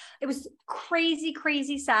and so it was crazy,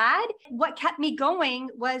 crazy sad. What kept me going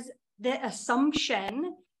was the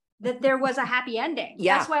assumption that there was a happy ending.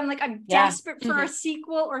 Yeah. That's why I'm like, I'm Yeah. desperate for a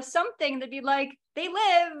sequel or something to be like, they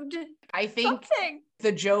lived I think something.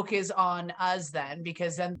 the joke is on us then,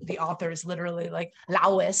 because then the author is literally like,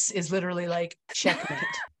 Lawis is literally like, checkmate.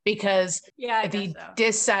 Because Yeah, I the guess so.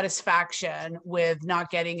 dissatisfaction with not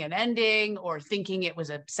getting an ending or thinking it was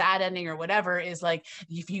a sad ending or whatever is like,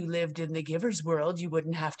 if you lived in the giver's world, you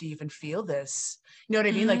wouldn't have to even feel this. You know what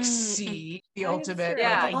I mean? Like, see the That's ultimate true.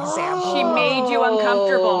 like, Yeah. example. She made you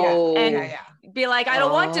uncomfortable Yeah, and yeah, yeah. be like, I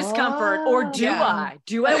don't want discomfort, or do Yeah. I?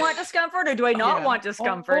 Do I want discomfort, or do I not Yeah. want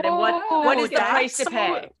discomfort? And what is the price to That's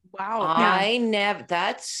pay? Wow. I never.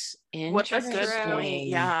 That's What a interesting. good point.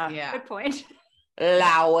 Yeah. Yeah. Good point.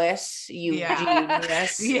 Lawis, you Yeah.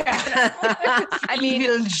 genius. Yeah. I mean,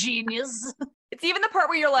 Evil genius. it's even the part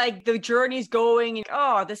where you're like, the journey's going, and,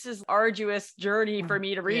 oh, this is arduous journey for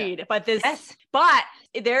me to read. But but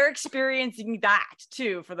they're experiencing that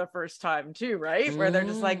too for the first time too, right? Where they're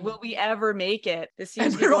just like, will we ever make it? This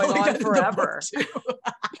seems to be we're going only on at the book forever. two.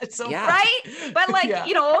 It's so Yeah. funny. Right? But like, Yeah.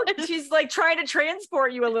 you know, she's like trying to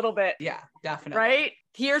transport you a little bit. Yeah, definitely. Right?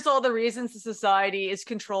 Here's all the reasons the society is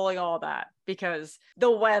controlling all that, because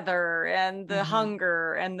the weather and the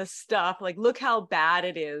hunger and the stuff, like, look how bad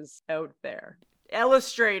it is out there.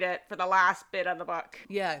 Illustrate it for the last bit of the book.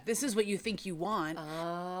 Yeah, this is what you think you want.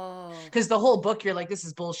 Oh. Because the whole book, you're like, this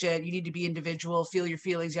is bullshit. You need to be individual, feel your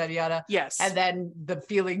feelings, yada, yada. Yes. And then the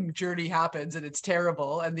feeling journey happens and it's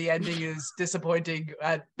terrible. And the ending is disappointing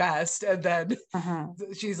at best. And then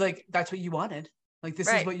she's like, that's what you wanted. Like, this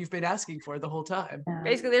is Right. what you've been asking for the whole time.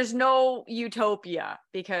 Basically, there's no utopia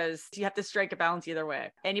because you have to strike a balance either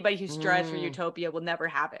way. Anybody who strives for utopia will never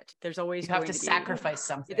have it. There's always You have going to be- sacrifice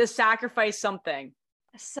something. You have to sacrifice something.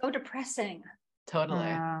 So depressing. Totally.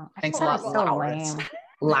 Yeah. Thanks a lot, So Lawrence. lame.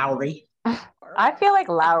 Lowry. I feel like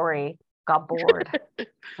Lowry got bored.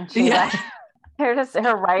 And she Yeah. her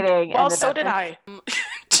writing. Well, ended so up did in- I.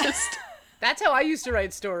 Just, That's how I used to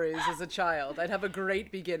write stories as a child. I'd have a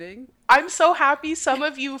great beginning. I'm so happy some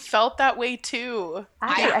of you felt that way too.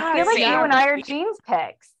 Actually, I Yeah, feel like you same. and I are jeans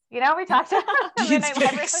picks. You know, we talked about Jeans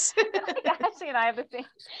picks. Ashley and I have the same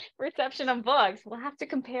reception of books. We'll have to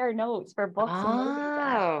compare notes for books and movies.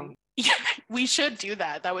 Oh. Yeah, we should do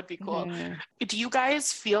that. That would be cool. Mhm. Do you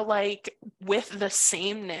guys feel like with the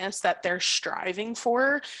sameness that they're striving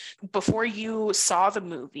for, before you saw the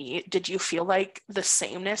movie, did you feel like the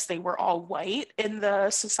sameness, they were all white in the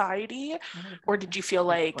society? Or did you feel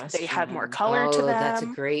like they had more color to them? That's a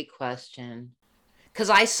great question. Because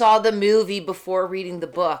I saw the movie before reading the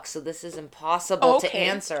book, so this is impossible to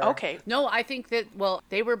answer. Okay. No, I think that, well,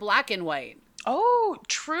 they were black and white. Oh,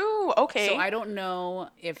 true. Okay. So I don't know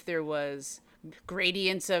if there was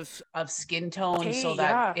gradients of skin tone, Okay, so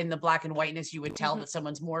that yeah. in the black and whiteness you would tell that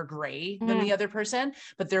someone's more gray than the other person,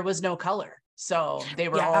 but there was no color, so they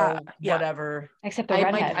were all whatever. Except the I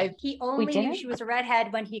redhead. might- He only knew didn't? she was a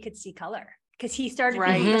redhead when he could see color. Because he started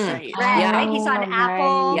Right, to right. red, Yeah. right? He saw an Oh,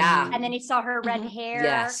 apple, Yeah. and then he saw her red hair.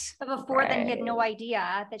 Yes. But before then, he had no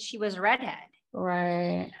idea that she was a redhead.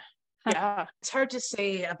 Right. Yeah. It's hard to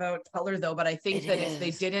say about color though, but I think It that if they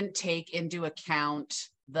is. didn't take into account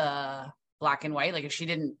the black and white, like if she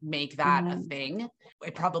didn't make that a Mhm. thing,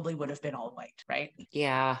 it probably would have been all white, right?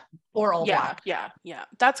 Yeah. Or all Yeah, black. yeah.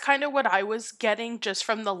 That's kind of what I was getting just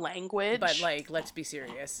from the language. but like, let's be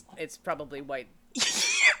serious. It's probably white.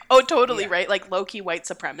 Oh, totally, right? Like low-key white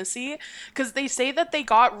supremacy. Because they say that they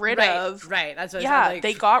got rid of... Right. That's what Yeah, I like.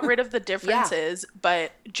 they got rid of the differences,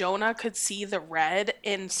 but Jonah could see the red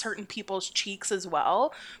in certain people's cheeks as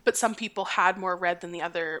well. But some people had more red than the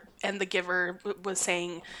other. And the giver was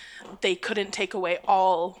saying they couldn't take away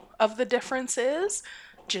all of the differences.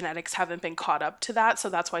 Genetics haven't been caught up to that, so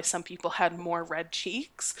that's why some people had more red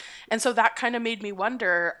cheeks. And so that kind of made me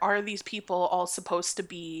wonder, are these people all supposed to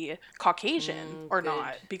be Caucasian or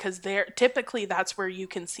not? Because they're typically that's where you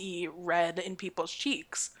can see red in people's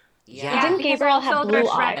cheeks. Yeah. Didn't because Gabriel all have filters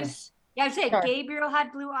blue red. eyes? Yeah, I'd say Sure. Gabriel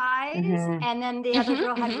had blue eyes, Mhm. and then the other Mhm,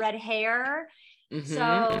 girl had mhm. red hair. Mhm.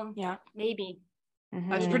 So Yeah. maybe.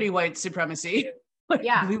 That's Mhm. pretty white supremacy. Like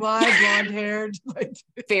Yeah. blue-eyed, blonde-haired. Like,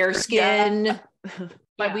 Fair skin.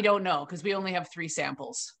 but we don't know because we only have 3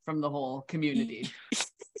 samples from the whole community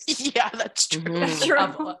Yeah, that's true. That's Mhm. true.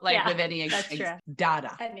 of like Yeah, with any that's true.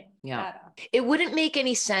 data. Yeah. It wouldn't make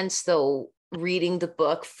any sense though, reading the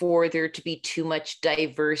book, for there to be too much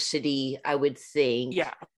diversity, I would think.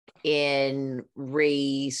 Yeah. In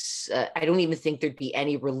race. I don't even think there'd be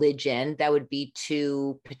any religion that would be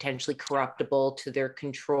too potentially corruptible to their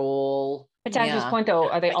control. But to Andrew's point, though,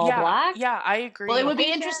 are they all yeah, black? Yeah, I agree. Well, it would be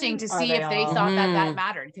Asian? interesting to Are see they if they all- thought that that Mhm.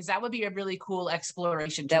 mattered, because that would be a really cool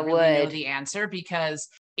exploration to That really know would. the answer. Because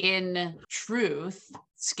in truth,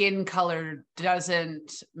 skin color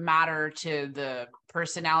doesn't matter to the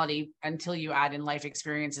personality until you add in life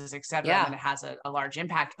experiences, etc. Yeah. And then it has a large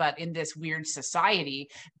impact. But in this weird society,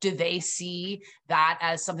 do they see that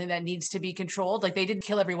as something that needs to be controlled? Like, they didn't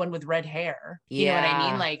kill everyone with red hair. You know what I Yeah.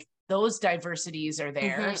 mean? Like, those diversities are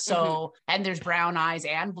there. Mhm, So, and there's brown eyes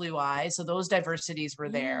and blue eyes. So those diversities were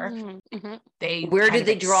there. Mhm, mhm. They Where kind did of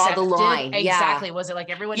they draw the accepted- line? Yeah. Exactly. Was it like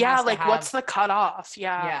everyone Yeah, has to like have, what's the cutoff?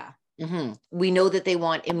 Yeah. yeah. Mhm. We know that they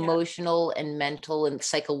want emotional and mental and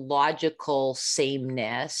psychological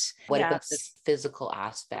sameness. What about the Yes. physical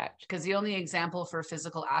aspect? Because the only example for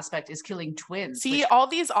physical aspect is killing twins. See, which- all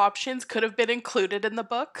these options could have been included in the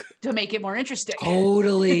book. to make it more interesting.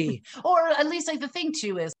 Totally. Or at least, like, the thing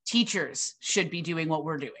too is teachers should be doing what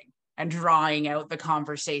we're doing and drawing out the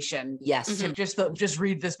conversation. Yes. To just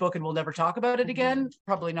read this book and we'll never talk about it again.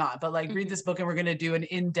 Probably not, but like read this book and we're going to do an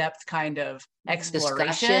in-depth kind of exploration of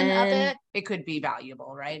Discussion. it. It could be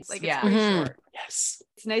valuable, right? Like, yeah. it's pretty Mhm. short. Yes.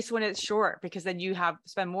 It's nice when it's short because then you have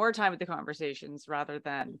spend more time with the conversations rather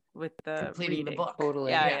than with the Completing the reading. book.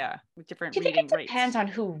 Totally. Yeah, Yeah. yeah. With different Do you think reading it depends rates. on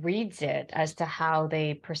who reads it as to how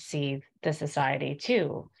they perceive the society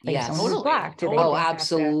too? Like Yes. someone who's Totally. black, do they Oh, have to-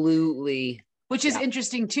 absolutely. Which is Yeah.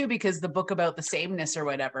 interesting too, because the book about the sameness or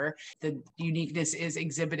whatever, the uniqueness is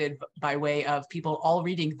exhibited by way of people all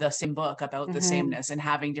reading the same book about the Mhm. sameness and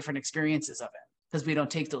having different experiences of it. Because we don't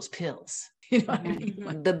take those pills. You know what I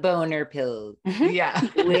mean? The boner pill. Yeah.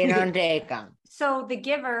 We don't take them. So the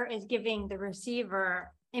giver is giving the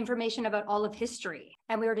receiver information about all of history.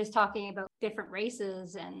 And we were just talking about different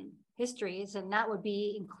races and histories, and that would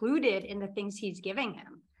be included in the things he's giving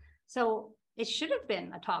him. So it should have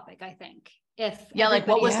been a topic, I think. If Yeah, like,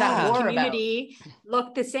 what everybody was that in the war about? community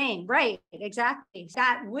looked the same, right? Exactly.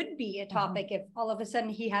 That would be a topic if all of a sudden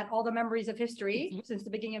he had all the memories of history since the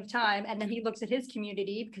beginning of time, and then he looks at his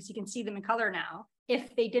community because he can see them in color now.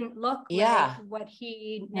 If they didn't look Yeah. like what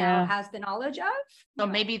he now Yeah. has the knowledge of, So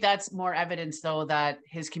maybe that's more evidence though that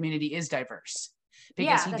his community is diverse. Because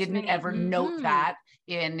Yeah, he that's what I didn't mean. ever note Mhm. that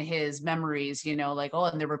in his memories, you know, like, oh,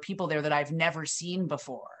 and there were people there that I've never seen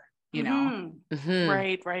before, you know. Mhm. Mhm.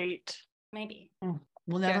 Right. Maybe.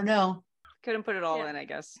 We'll never Yeah. know. Couldn't put it all Yeah. in, I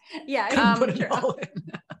guess. Yeah. Put it true. all in.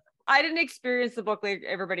 I didn't experience the book like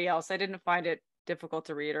everybody else. I didn't find it difficult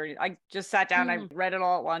to read, or I just sat down, I read it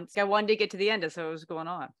all at once. I wanted to get to the end, so it was going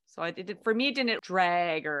on. So I did, for me, it didn't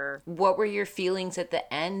drag or. What were your feelings at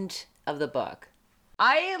the end of the book?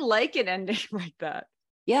 I like an ending like that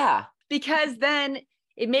Yeah. because then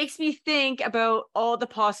it makes me think about all the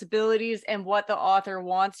possibilities and what the author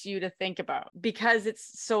wants you to think about. Because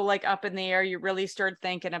it's so like up in the air, you really start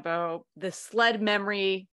thinking about the sled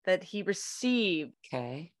memory that he received.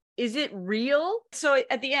 Okay. Is it real? So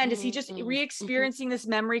at the end, is he just Mhm, re-experiencing this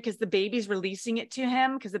memory because the baby's releasing it to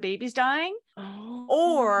him because the baby's dying? Oh.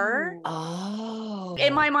 Or Oh.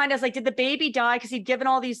 in my mind, I was like, did the baby die because he'd given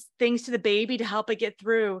all these things to the baby to help it get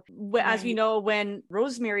through? As we Right. know, when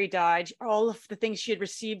Rosemary died, all of the things she had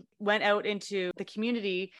received went out into the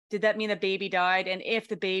community. Did that mean the baby died? And if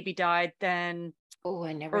the baby died, then Oh,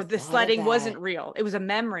 I never or the thought of sledding wasn't that. real. It was a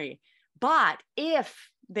memory. But if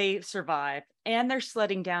they survive and they're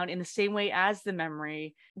sledding down in the same way as the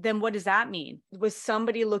memory, then what does that mean? Was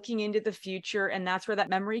somebody looking into the future and that's where that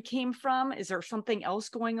memory came from? Is there something else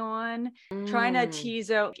going on? Trying to Mm.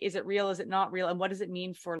 tease out, is it real? Is it not real? And what does it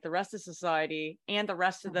mean for the rest of society and the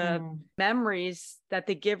rest of the Mhm. memories that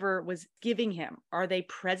the giver was giving him? Are they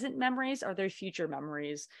present memories? Are they future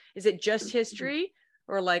memories? Is it just history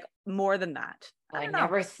or like more than that? I don't know.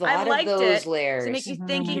 never I thought of liked those it. layers. So it makes you Mhm.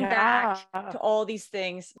 thinking back Yeah. to all these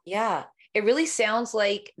things. Yeah. It really sounds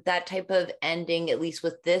like that type of ending, at least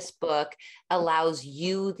with this book, allows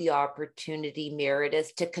you the opportunity,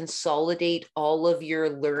 Meredith, to consolidate all of your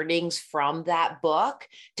learnings from that book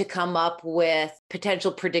to come up with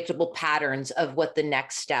potential predictable patterns of what the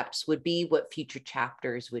next steps would be, what future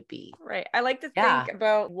chapters would be. Right. I like to think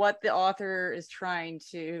about what the author is trying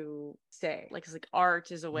to say. Like, it's like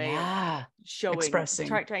art is a way of showing,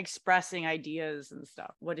 expressing ideas and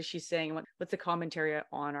stuff. What is she saying? What's the commentary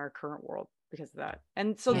on our current world because of that?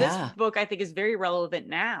 And so this book, I think, is very relevant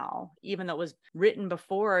now, even though it was written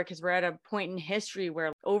before, because we're at a point in history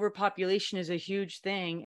where overpopulation is a huge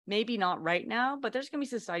thing. Maybe not right now, but there's going to be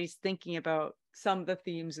societies thinking about some of the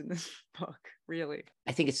themes in this book, really.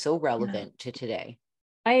 I think it's so relevant to today.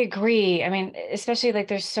 I agree. I mean, especially like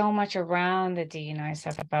there's so much around the DEI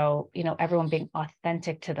stuff about, you know, everyone being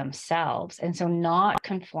authentic to themselves. And so not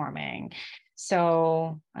conforming.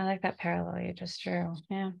 So I like that parallel you just drew.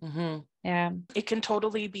 Yeah. Mm-hmm. Yeah. It can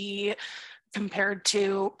totally be compared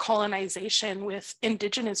to colonization with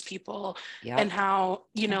Indigenous people and how,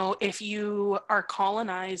 you know, if you are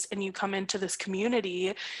colonized and you come into this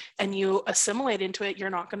community and you assimilate into it, you're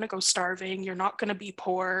not going to go starving, you're not going to be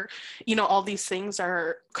poor, you know, all these things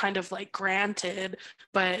are kind of like granted,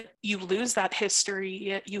 but you lose that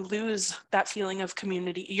history, you lose that feeling of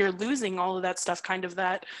community, you're losing all of that stuff kind of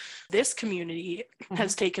that this community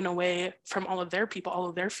has taken away from all of their people, all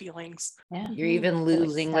of their feelings. Yeah. You're even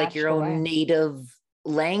losing like your own native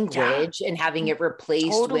language and having it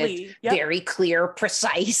replaced with very clear,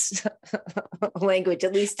 precise language,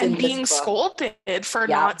 at least in and being this book. Scolded for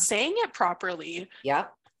not saying it properly.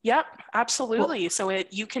 Yep, absolutely. So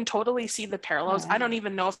you can totally see the parallels. I don't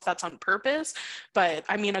even know if that's on purpose, but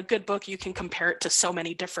I mean, a good book, you can compare it to so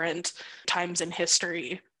many different times in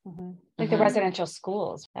history. Mm-hmm. Like the residential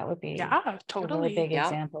schools, that would be totally a really big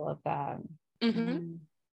example of that. Mm-hmm.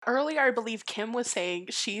 Earlier, I believe Kim was saying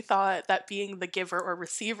she thought that being the giver or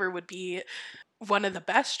receiver would be one of the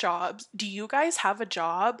best jobs. Do you guys have a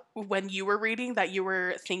job when you were reading that you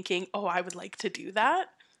were thinking, oh, I would like to do that?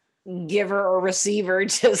 Giver or receiver,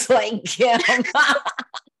 just like Kim.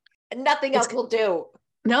 Nothing else will do.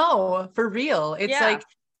 No, for real. It's like,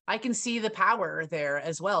 I can see the power there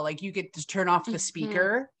as well. Like you get to turn off the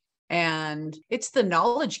speaker and it's the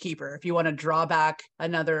knowledge keeper. If you want to draw back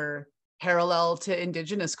another parallel to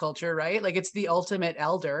Indigenous culture, right? Like it's the ultimate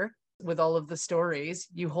elder with all of the stories.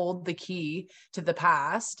 You hold the key to the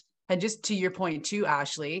past. And just to your point too,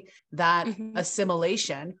 Ashley, that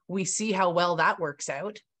assimilation, we see how well that works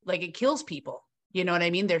out. Like it kills people. You know what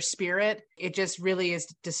I mean? Their spirit, it just really is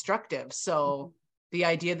destructive. So the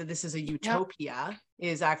idea that this is a utopia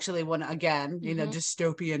is actually one, again, you know,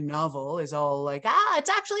 dystopian novel is all like, it's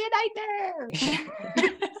actually a nightmare.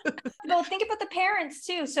 Well, think about the parents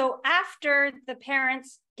too. So after the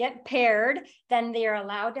parents get paired, then they are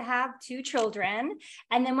allowed to have 2 children.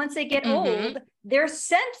 And then once they get old, they're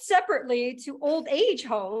sent separately to old age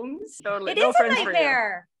homes. Totally. It is a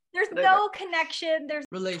nightmare. There's no connection. There's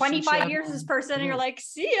 25 years this person, and you're like,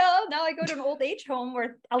 see ya. Now I go to an old age home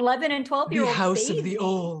where 11 and 12-year-olds. The house of the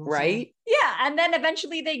old. Right? Yeah. And then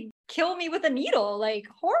eventually they kill me with a needle. Like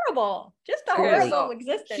horrible. Just a horrible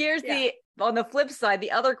existence. Here's on the flip side,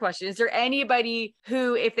 the other question. Is there anybody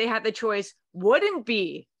who, if they had the choice, wouldn't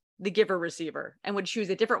be the giver receiver and would choose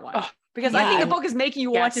a different one? Because I think the book is making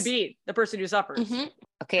you want to be the person who suffers.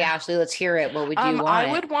 Okay, Ashley, let's hear it. What would you want?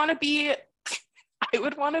 I would want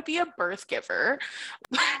to be a birth giver.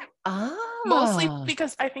 Mostly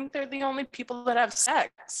because I think they're the only people that have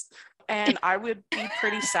sex. And I would be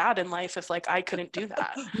pretty sad in life if like I couldn't do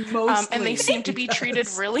that. And they seem to be treated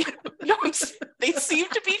really they seem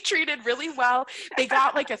to be treated really well. They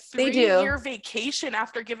got like a 3-year vacation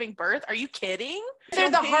after giving birth. Are you kidding? They're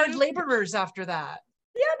the hard laborers after that.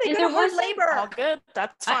 Yeah, they go to hard labor. All good.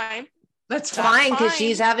 That's fine. That's fine because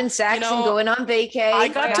she's having sex and going on vacay. I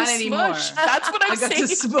got to smush. That's what I'm saying.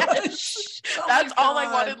 Smush. That's all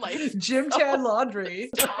I want in life. Gym tan laundry.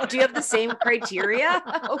 Do you have the same criteria?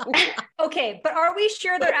 Okay, but are we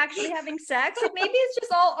sure they're actually having sex? Like maybe it's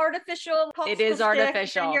just all artificial. It is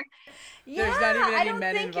artificial. There's not even any I don't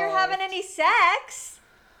men think involved. you're having any sex.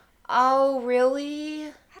 Oh, really?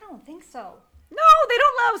 I don't think so. No, they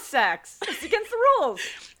don't allow sex. It's against the rules.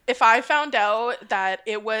 If I found out that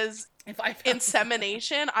it was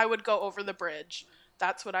insemination, I would go over the bridge.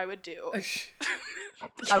 That's what I would do.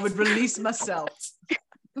 I would release myself.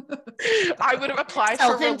 I would apply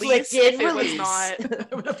for release if it was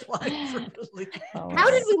not. I would apply for release. How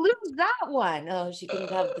did we lose that one? Oh, she couldn't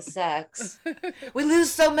have the sex. We lose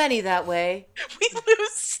so many that way. We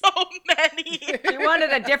lose so many. You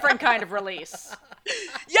wanted a different kind of release.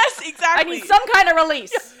 Yes, exactly. I need some kind of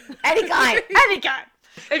release. Any kind. Any kind.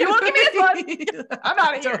 If you won't give me this one, I'm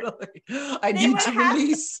out of here. Totally. I need to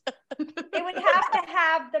release. It would have to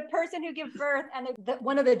have the person who gives birth, and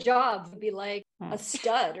one of the jobs would be like a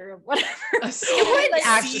stud or whatever. It would Like,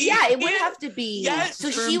 actually, yeah, it would have to be. Yes. So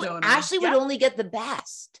Sperm donor. Ashley would Yeah. only get the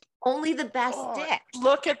best. Only the best Oh, dick.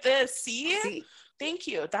 look at this. See? See? Thank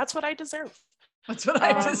you. That's what I deserve. That's what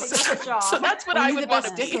I good just job. So that's what I Only would the want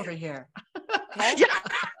best to dick be. over here. Yeah.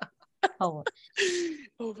 Oh,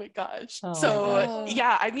 Oh my gosh. Oh my So gosh.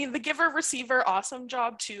 yeah, I mean the giver receiver, awesome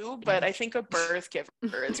job too, but I think a birth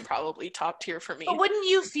giver is probably top tier for me. But wouldn't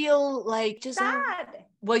you feel like just sad.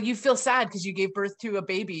 well, you feel sad because you gave birth to a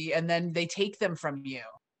baby and then they take them from you.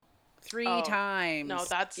 3 Oh, times. no,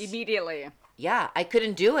 that's Immediately. Yeah, I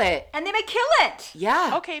couldn't do it. And they may kill it.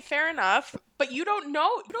 Yeah. okay, fair enough. But you don't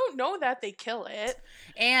know that they kill it.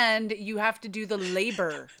 And you have to do the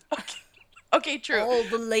labor. Okay, true. All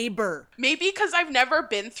the labor. Maybe because I've never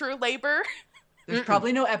been through labor. There's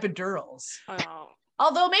probably no epidurals. Oh.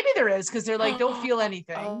 Although maybe there is because they're like, don't feel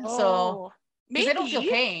anything. So Oh. 'cause Maybe they don't feel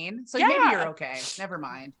pain. So maybe Yeah. you're okay. Never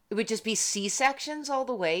mind. It would just be C-sections all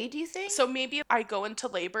the way, do you think? So maybe I go into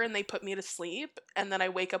labor and they put me to sleep and then I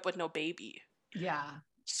wake up with no baby. Yeah.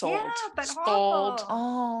 Sold. Yeah, but Sold. horrible.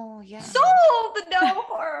 Oh, yeah. Sold. No,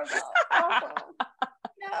 horrible. Awful.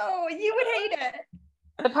 No, you would hate it.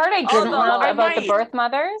 the part I Oh, didn't no, love I about the might. birth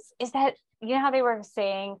mothers is that, you know how they were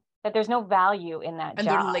saying that there's no value in that And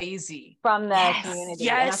job they're lazy. from the Yes. community.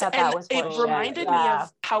 And I Yes, thought and that was it bullshit. reminded me Yeah.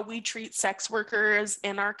 of how we treat sex workers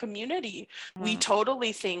in our community. We Mm.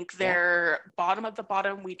 totally think they're bottom of the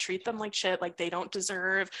bottom. We treat them like shit, like they don't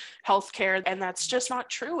deserve healthcare, and that's just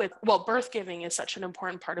not true. Birth giving is such an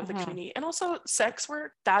important part of the Mhm. community, and also sex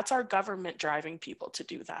work. That's our government driving people to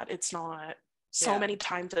do that. It's not. So Yeah. many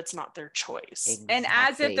times it's not their choice. And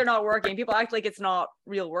as if Exactly. they're not working, people act like it's not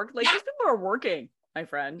real work. Like these people are working, my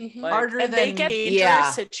friend. Mhm. Like, Harder And they than get dangerous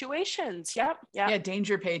Yeah. situations. Yep. Yeah. yeah,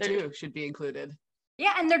 danger pay They're- too should be included.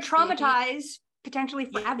 Yeah, and they're traumatized potentially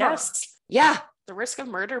forever. Yes. Yeah. The risk of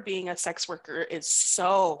murder being a sex worker is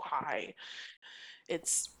so high.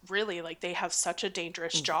 It's really like they have such a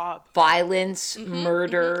dangerous job. Violence, Mhm,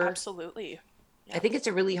 murder. mhm, absolutely. I think it's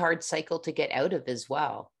a really hard cycle to get out of as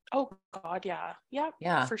well. Oh God, yeah. Yeah,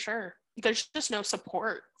 Yeah. for sure. There's just no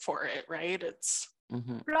support for it, right? It's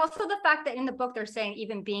hmm But also the fact that in the book they're saying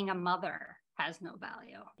even being a mother has no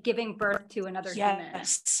value. Giving birth to another human,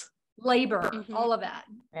 yes. labor, Mhm. all of that.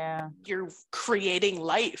 Yeah. You're creating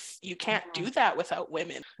life. You can't do that without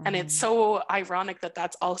women. And it's Mhm. so ironic that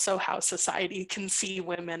that's also how society can see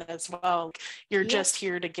women as well. You're Yeah. just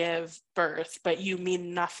here to give birth, but you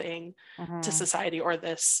mean nothing Mhm. to society or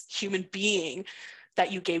this human being that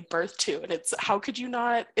you gave birth to. And it's how could you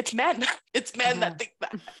not? It's men. It's men that think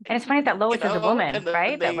that. And it's funny that Lois is a woman, and then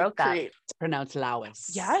right? That they wrote that. create- It's pronounced Lois.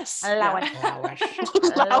 Yes. Lois. Allow Lois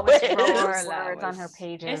it. wrote words on her It's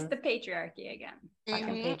pages. the patriarchy again. Fucking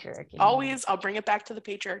Mhm. patriarchy. Always, I'll bring it back to the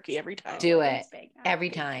patriarchy every time. Do It's it. big, Every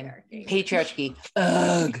time. patriarchy. Patriarchy.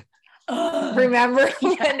 Ugh. Remember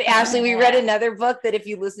when Ashley, we read another book that if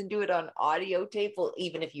you listen to it on audio tape, well,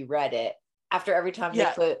 even if you read it, after every time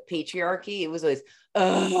Yeah. they put patriarchy, it was always,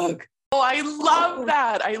 ugh. Oh, I love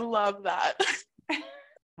that. I love that.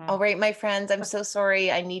 All right, my friends, I'm so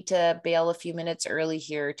sorry. I need to bail a few minutes early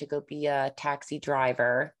here to go be a taxi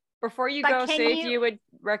driver. before you But go, can say if you- you would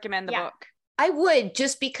recommend the Yeah. book. I would,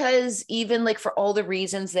 just because even like for all the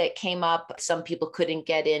reasons that came up, some people couldn't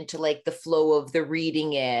get into like the flow of the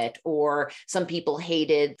reading it, or some people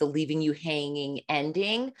hated the leaving you hanging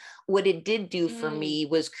ending. What it did do for me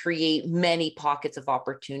was create many pockets of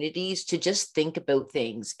opportunities to just think about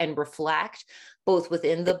things and reflect both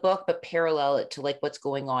within the book, but parallel it to like what's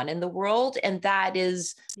going on in the world. And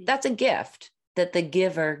that's a gift that the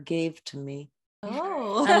giver gave to me.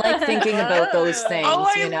 Oh. I like thinking about those things, Oh,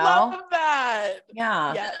 I you know? love that.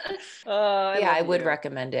 Yeah. Yeah. Oh, Yeah, I love would you.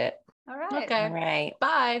 recommend it. All right. Okay. All right.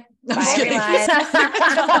 Bye. Bye, everyone.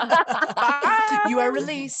 Bye. You are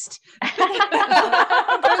released. I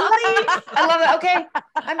love it. Okay.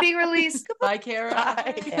 I'm being released. Bye, Kara.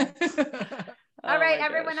 Bye. All Oh right, my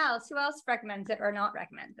everyone gosh. else. Who else recommends it or not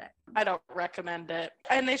recommends it? I don't recommend it.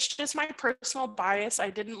 And it's just my personal bias. I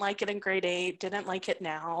didn't like it in grade 8, didn't like it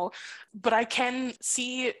now. But I can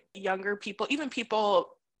see younger people, even people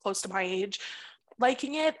close to my age,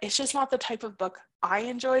 liking it. It's just not the type of book I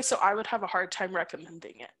enjoy. So I would have a hard time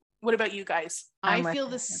recommending it. What about you guys? I'm I with feel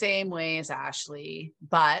the you. same way as Ashley,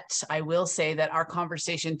 but I will say that our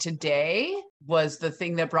conversation today was the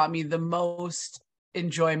thing that brought me the most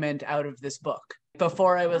enjoyment out of this book.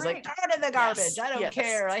 Before I was like, Right. throw it in the garbage. Yes, I don't yes.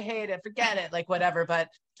 care. I hate it. Forget it. Like whatever. But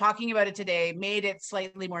talking about it today made it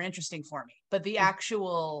slightly more interesting for me. But the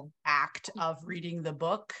actual act of reading the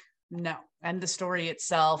book, no. And the story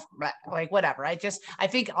itself, like whatever. I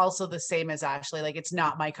think also the same as Ashley, like it's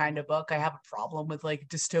not my kind of book. I have a problem with like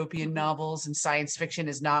dystopian novels, and science fiction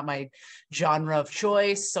is not my genre of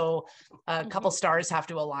choice. So a couple stars have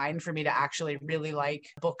to align for me to actually really like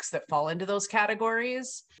books that fall into those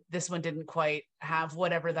categories. This one didn't quite have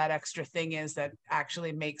whatever that extra thing is that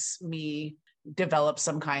actually makes me develop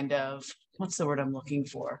some kind of, what's the word I'm looking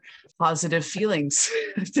for? Positive feelings,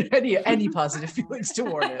 any positive feelings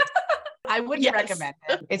toward it. I wouldn't Yes. recommend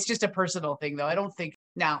it. It's just a personal thing though. I don't think,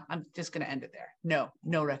 now I'm just going to end it there.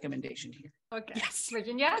 No recommendation here. Okay. Yes.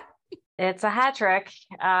 Virginia? It's a hat trick.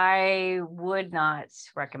 I would not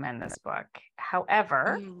recommend this book.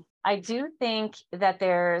 However, Mm. I do think that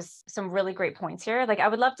there's some really great points here. Like I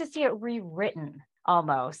would love to see it rewritten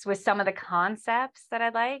almost with some of the concepts that I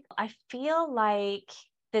like. I feel like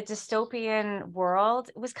the dystopian world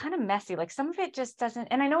was kind of messy. Like some of it just doesn't,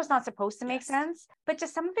 and I know it's not supposed to make Yes. sense, but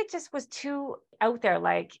just some of it just was too out there.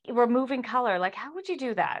 Like removing color. Like how would you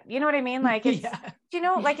do that? You know what I mean? Like it's, Yeah. you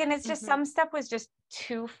know, like, and it's just Mhm. some stuff was just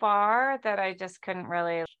too far that I just couldn't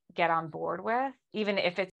really get on board with, even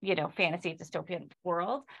if it's, you know, fantasy dystopian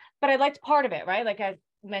world. But I liked part of it, right? Like I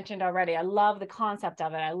mentioned already, I love the concept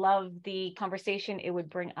of it. I love the conversation it would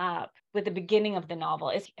bring up with the beginning of the novel.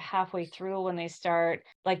 It's halfway through when they start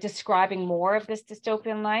like describing more of this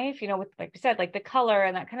dystopian life, you know, with, like we said, like the color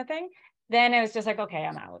and that kind of thing. Then it was just like, okay,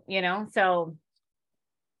 I'm out, you know? So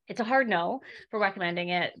it's a hard no for recommending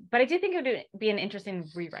it, but I do think it would be an interesting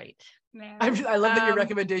rewrite. I love that your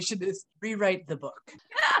recommendation is rewrite the book.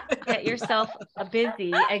 Get yourself a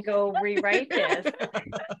busy and go rewrite this.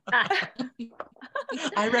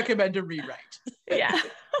 I recommend a rewrite. Yeah.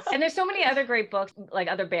 And there's so many other great books, like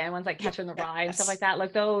other band ones, like Catcher in the Rye and stuff like that.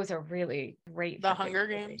 Like those are really great. The for Hunger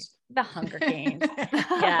kids. Games. The Hunger Games.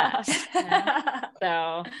 Yeah. Yeah.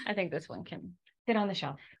 So I think this one can sit on the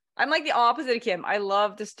shelf. I'm like the opposite of Kim. I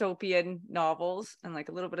love dystopian novels and like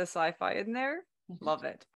a little bit of sci-fi in there. Love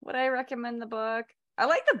it. Would I recommend the book? I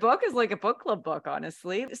like the book as like a book club book,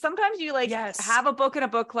 honestly. Sometimes you like Yes. have a book in a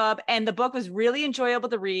book club and the book was really enjoyable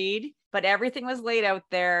to read, but everything was laid out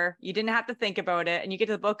there. You didn't have to think about it. And you get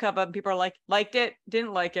to the book club and people are like, liked it,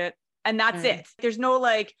 didn't like it. And that's it. There's no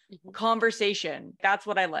like conversation. That's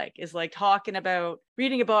what I like, is like talking about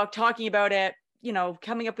reading a book, talking about it, you know,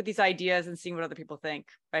 coming up with these ideas and seeing what other people think,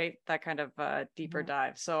 right? That kind of deeper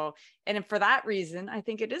dive. So, and for that reason, I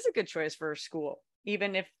think it is a good choice for school,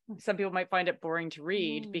 even if some people might find it boring to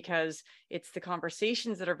read, because it's the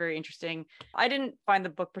conversations that are very interesting. I didn't find the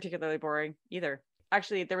book particularly boring either.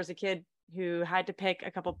 Actually, there was a kid who had to pick a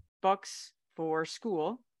couple books for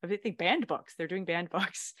school. I think banned books. They're doing banned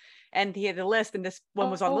books. And he had a list and this one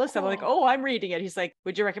was on the list. I'm like, oh, I'm reading it. He's like,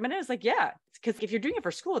 would you recommend it? It's like, yeah. Because if you're doing it for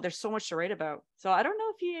school, there's so much to write about. So I don't know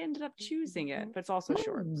if he ended up choosing it, but it's also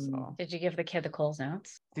short. So Did you give the kid the Coles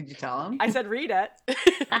notes? Did you tell him? I said, read it.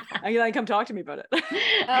 And like, come talk to me about it.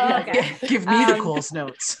 Oh, okay. Give me the Coles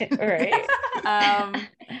notes. Right.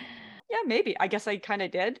 Yeah, maybe. I guess I kind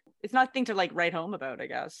of did. It's not a thing to like write home about, I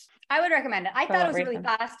guess. I would recommend it. I For thought what it was a really reason?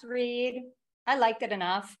 fast read. I liked it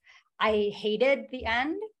enough. I hated the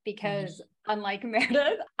end because unlike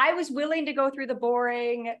Meredith, I was willing to go through the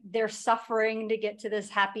boring, they're suffering to get to this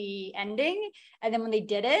happy ending. And then when they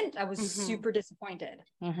didn't, I was super disappointed.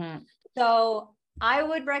 So I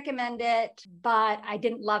would recommend it, but I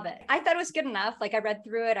didn't love it. I thought it was good enough. Like I read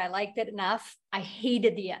through it. I liked it enough. I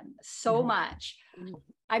hated the end so much.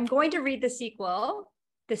 I'm going to read the sequel,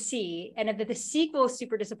 The Sea. And if the sequel is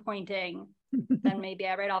super disappointing, then maybe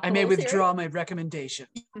I write off. I the may whole withdraw my recommendation.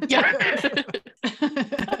 Yeah.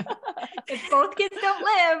 If both kids don't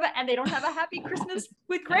live and they don't have a happy Christmas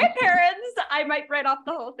with grandparents, I might write off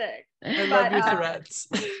the whole thing. I love But, your threats.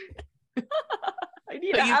 I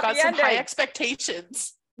need But a you've got happy some ending. high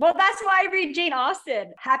expectations. Well, that's why I read Jane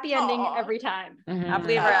Austen. Happy ending Aw. every time.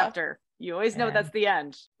 Happily ever after. You always know Yeah. that's the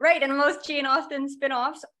end. Right. And most Jane Austen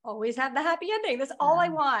spin-offs always have the happy ending. That's all I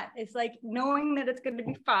want. It's like knowing that it's going to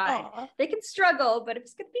be fine. Aw. They can struggle, but if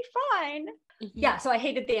it's going to be fine. Mhm. Yeah. So I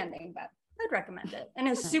hated the ending, but I'd recommend it. And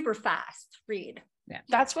it was super fast read.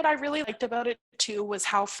 That's what I really liked about it too, was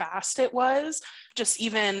how fast it was. Just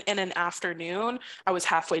even in an afternoon, I was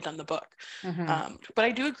halfway done the book. But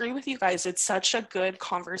I do agree with you guys. It's such a good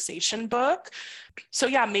conversation book. So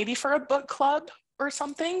yeah, maybe for a book club or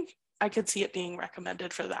something, I could see it being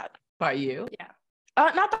recommended for that. By you?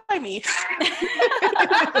 Not by me.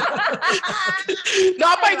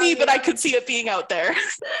 Not by me, but I could see it being out there.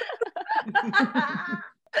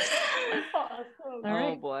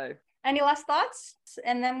 boy. Any last thoughts?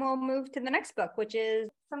 And then we'll move to the next book, which is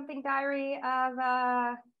Something Diary of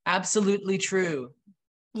Absolutely true.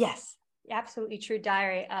 yes, Absolutely True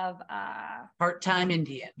Diary of Part-time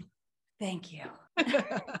Indian. thank you.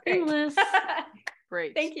 Seamless.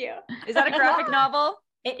 Great. Thank you. Is that a graphic novel?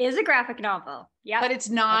 It is a graphic novel. Yeah. But it's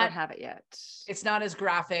I not don't have it yet. it's not as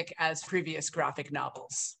graphic as previous graphic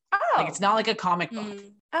novels. Oh. Like it's not like a comic book.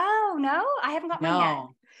 Mm. Oh no, I haven't got mine yet. No.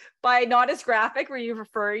 By not as graphic, were you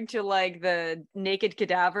referring to like the naked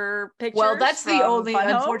cadaver pictures? Well, that's the from only, Fun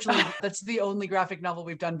Home? unfortunately, that's the only graphic novel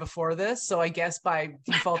we've done before this. So I guess by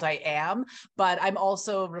default I am, but I'm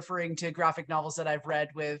also referring to graphic novels that I've read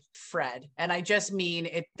with Fred. And I just mean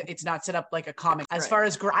it's not set up like a comic. As Right. far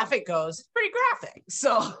as graphic goes, it's pretty graphic.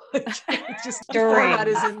 So it's just the During format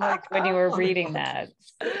isn't like when you were comic reading book. that.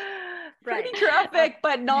 Right. Pretty graphic,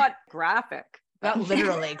 but not graphic. Not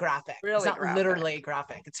literally graphic. Really it's not graphic. literally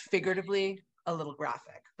graphic. It's figuratively a little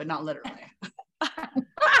graphic, but not literally.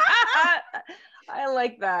 I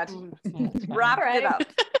like that. Wrap All right. it up.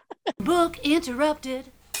 Book interrupted.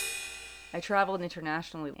 I traveled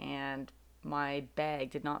internationally and my bag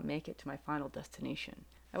did not make it to my final destination.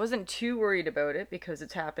 I wasn't too worried about it because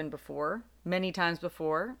it's happened before, many times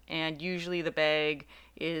before, and usually the bag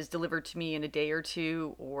is delivered to me in a day or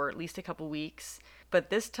two or at least a couple weeks. But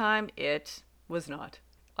this time it was not.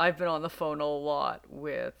 I've been on the phone a lot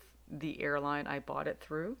with the airline I bought it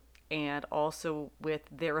through and also with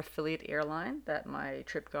their affiliate airline that my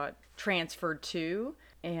trip got transferred to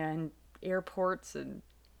and airports and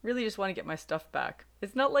really just want to get my stuff back.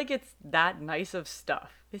 It's not like it's that nice of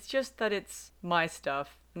stuff. It's just that it's my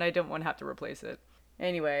stuff and I don't want to have to replace it.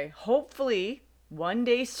 Anyway, hopefully one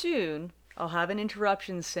day soon I'll have an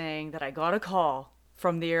interruption saying that I got a call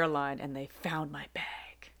from the airline and they found my bag.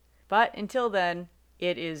 But until then,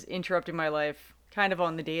 it is interrupting my life kind of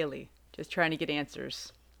on the daily, just trying to get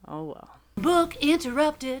answers. Oh well. Book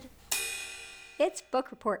interrupted. It's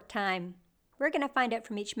book report time. We're going to find out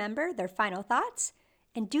from each member their final thoughts.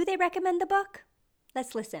 And do they recommend the book?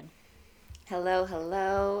 Let's listen. Hello,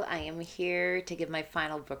 hello. I am here to give my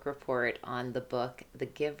final book report on the book The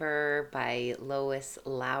Giver by Lois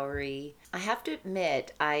Lowry. I have to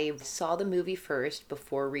admit, I saw the movie first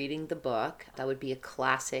before reading the book. That would be a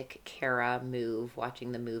classic Kara move,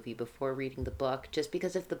 watching the movie before reading the book, just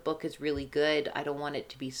because if the book is really good, I don't want it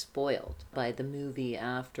to be spoiled by the movie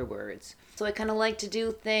afterwards. So I kind of like to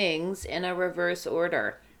do things in a reverse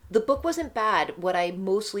order. The book wasn't bad. What I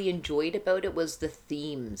mostly enjoyed about it was the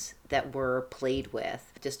themes that were played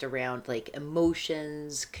with, just around like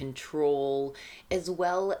emotions, control, as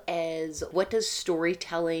well as what does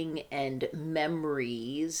storytelling and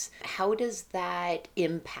memories, how does that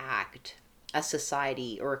impact a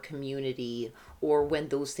society or a community, or when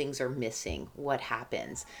those things are missing, what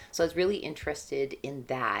happens? So I was really interested in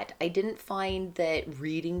that. I didn't find that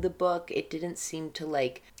reading the book, it didn't seem to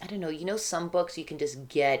like, I don't know, some books you can just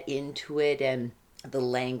get into it and the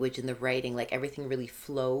language and the writing, like everything really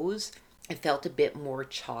flows. It felt a bit more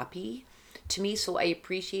choppy to me, so I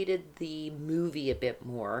appreciated the movie a bit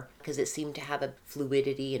more because it seemed to have a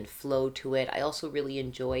fluidity and flow to it. I also really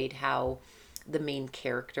enjoyed how the main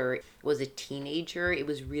character was a teenager. It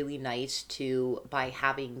was really nice by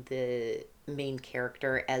having the main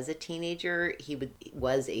character as a teenager,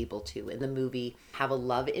 was able to in the movie have a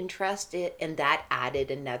love interest, and that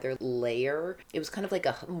added another layer. It was kind of like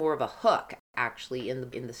more of a hook actually in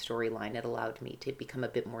the storyline. It allowed me to become a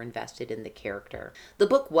bit more invested in the character. The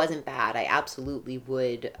book wasn't bad. I absolutely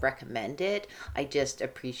would recommend it. I just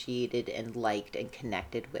appreciated and liked and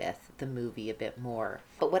connected with the movie a bit more.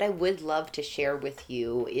 But what I would love to share with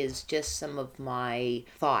you is just some of my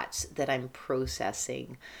thoughts that I'm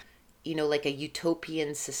processing. Like a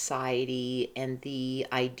utopian society and the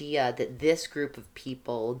idea that this group of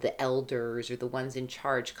people, the elders or the ones in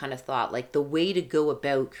charge, kind of thought like the way to go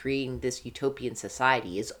about creating this utopian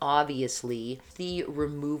society is obviously the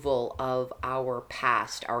removal of our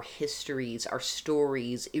past, our histories, our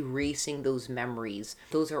stories, erasing those memories.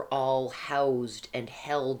 Those are all housed and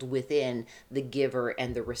held within the giver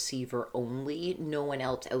and the receiver only. No one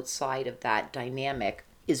else outside of that dynamic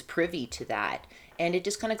is privy to that. And it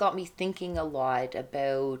just kind of got me thinking a lot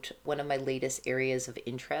about one of my latest areas of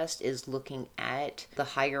interest is looking at the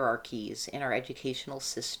hierarchies in our educational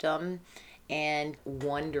system and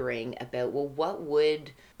wondering about, well, what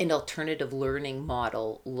would an alternative learning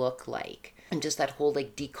model look like? and just that whole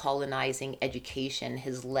like decolonizing education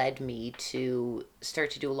has led me to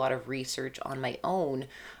start to do a lot of research on my own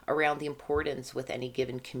around the importance with any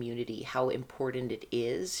given community, how important it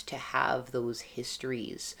is to have those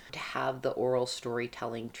histories, to have the oral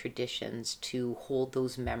storytelling traditions, to hold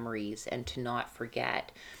those memories and to not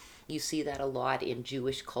forget. You see that a lot in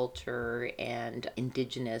Jewish culture and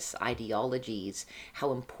indigenous ideologies,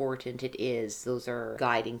 how important it is. Those are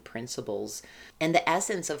guiding principles. And the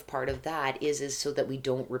essence of part of that is so that we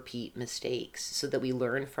don't repeat mistakes, so that we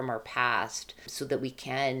learn from our past, so that we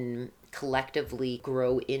can collectively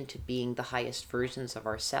grow into being the highest versions of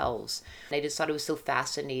ourselves. And I just thought it was so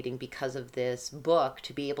fascinating because of this book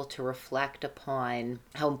to be able to reflect upon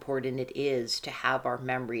how important it is to have our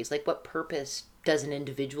memories. Like, what purpose does an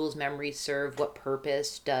individual's memory serve? What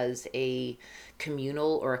purpose does a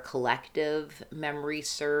communal or a collective memory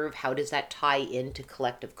serve? How does that tie into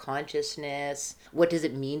collective consciousness? What does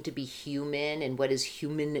it mean to be human, and what is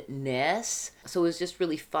humanness? So it was just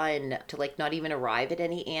really fun to like not even arrive at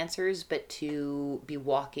any answers, but to be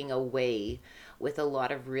walking away with a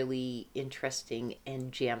lot of really interesting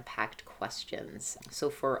and jam-packed questions. So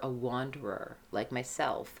for a wanderer like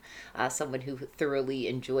myself, someone who thoroughly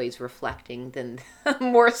enjoys reflecting than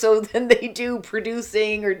more so than they do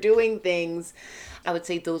producing or doing things, I would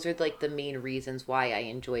say those are like the main reasons why I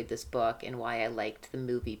enjoyed this book and why I liked the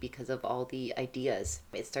movie, because of all the ideas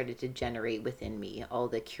it started to generate within me, all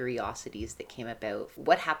the curiosities that came about.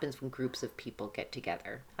 What happens when groups of people get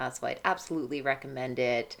together? So I'd absolutely recommend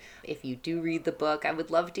it. If you do read the book, I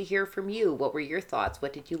would love to hear from you. What were your thoughts?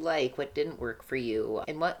 What did you like? What didn't work for you?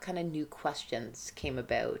 And what kind of new questions came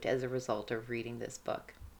about as a result of reading this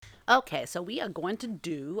book? Okay, so we are going to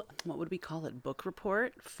do, what would we call it, book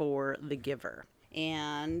report for The Giver.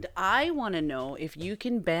 And I want to know if you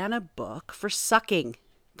can ban a book for sucking,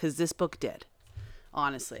 because this book did.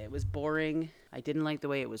 Honestly, it was boring. I didn't like the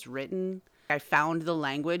way it was written. I found the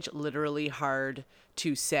language literally hard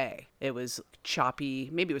to say. It was choppy.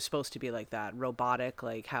 Maybe it was supposed to be like that, robotic,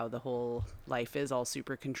 like how the whole life is all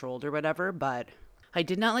super controlled or whatever. But I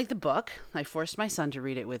did not like the book. I forced my son to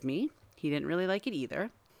read it with me. He didn't really like it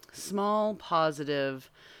either. Small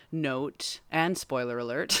positive note, and spoiler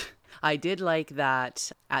alert, I did like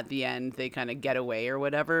that at the end they kind of get away or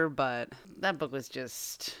whatever, but that book was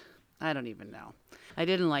just, I don't even know. I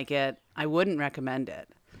didn't like it. I wouldn't recommend it.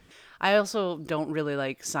 I also don't really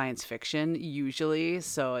like science fiction usually,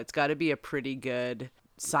 so it's got to be a pretty good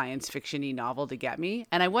science fiction-y novel to get me.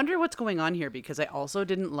 And I wonder what's going on here, because I also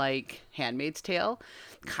didn't like Handmaid's Tale,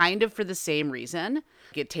 kind of for the same reason.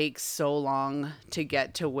 It takes so long to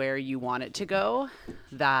get to where you want it to go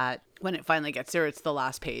that when it finally gets there, it's the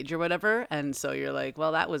last page or whatever. And so you're like,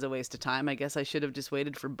 well, that was a waste of time. I guess I should have just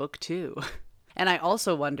waited for book 2. And I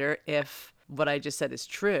also wonder if what I just said is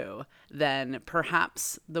true, then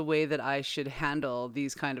perhaps the way that I should handle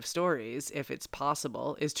these kind of stories, if it's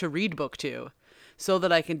possible, is to read book 2 so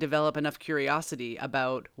that I can develop enough curiosity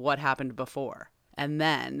about what happened before. And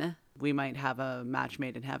then we might have a match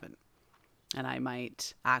made in heaven. And I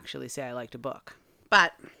might actually say I liked a book.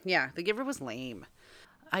 But yeah, The Giver was lame.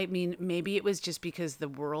 I mean, maybe it was just because the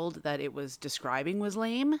world that it was describing was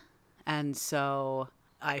lame. And so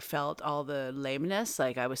I felt all the lameness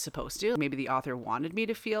like I was supposed to. Maybe the author wanted me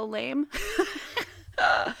to feel lame.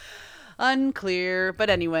 Unclear.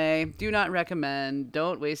 But anyway, do not recommend.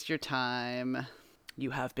 Don't waste your time.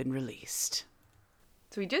 You have been released.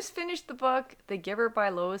 So we just finished the book, The Giver by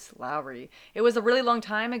Lois Lowry. It was a really long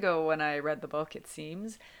time ago when I read the book, it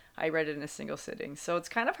seems. I read it in a single sitting. So it's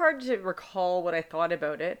kind of hard to recall what I thought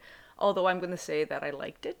about it. Although I'm going to say that I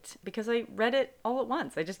liked it because I read it all at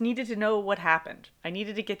once. I just needed to know what happened. I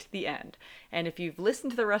needed to get to the end. And if you've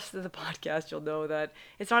listened to the rest of the podcast, you'll know that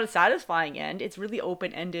it's not a satisfying end. It's really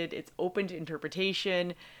open-ended. It's open to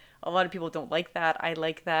interpretation. A lot of people don't like that. I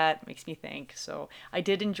like that. It makes me think. So I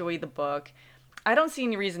did enjoy the book. I don't see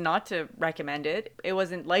any reason not to recommend it. It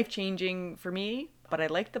wasn't life-changing for me, but I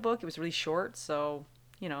liked the book. It was really short, so,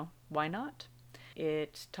 why not?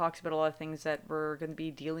 It talks about a lot of things that we're going to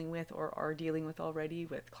be dealing with or are dealing with already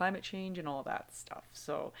with climate change and all that stuff.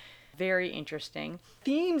 So very interesting.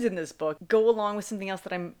 Themes in this book go along with something else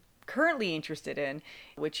that I'm currently interested in,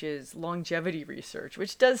 which is longevity research,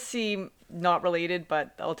 which does seem not related,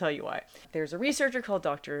 but I'll tell you why. There's a researcher called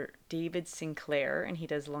Dr. David Sinclair, and he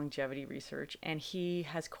does longevity research, and he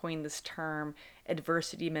has coined this term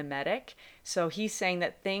adversity mimetic. So he's saying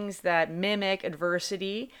that things that mimic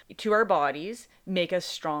adversity to our bodies make us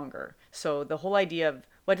stronger. So the whole idea of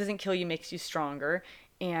what doesn't kill you makes you stronger.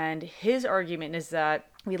 And his argument is that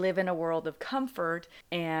we live in a world of comfort,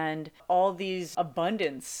 and all these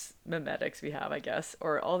abundance mimetics we have, I guess,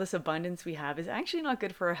 or all this abundance we have is actually not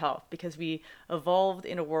good for our health, because we evolved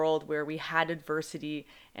in a world where we had adversity,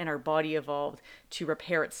 and our body evolved to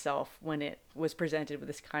repair itself when it was presented with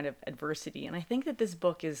this kind of adversity. And I think that this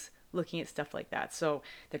book is looking at stuff like that. So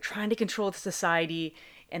they're trying to control the society,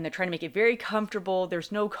 and they're trying to make it very comfortable.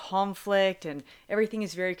 There's no conflict, and everything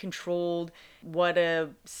is very controlled. What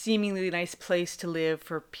a seemingly nice place to live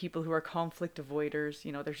for people who are conflict avoiders.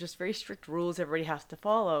 You know, there's just very strict rules everybody has to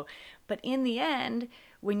follow. But in the end,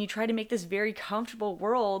 when you try to make this very comfortable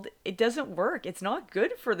world, it doesn't work. It's not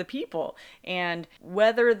good for the people. And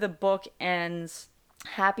whether the book ends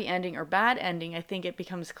happy ending or bad ending, I think it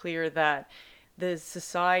becomes clear that the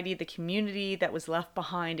society, the community that was left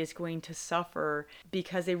behind is going to suffer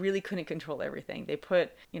because they really couldn't control everything. They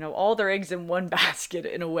put, all their eggs in one basket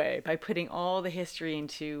in a way by putting all the history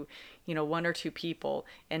into, one or two people,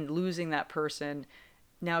 and losing that person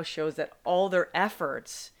now shows that all their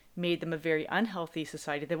efforts made them a very unhealthy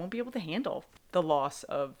society that won't be able to handle the loss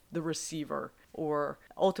of the receiver, or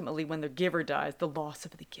ultimately when the giver dies, the loss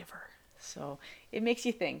of the giver. So it makes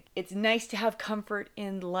you think. It's nice to have comfort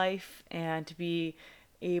in life and to be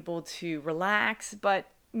able to relax, but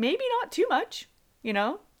maybe not too much.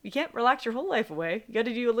 You can't relax your whole life away. You got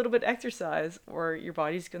to do a little bit of exercise, or your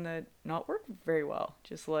body's going to not work very well.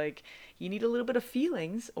 Just like you need a little bit of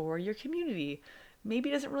feelings, or your community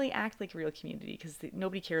maybe doesn't really act like a real community because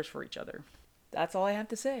nobody cares for each other. That's all I have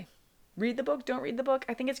to say. Read the book, don't read the book.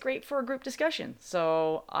 I think it's great for a group discussion.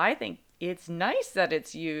 So I think it's nice that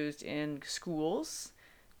it's used in schools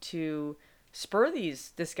to spur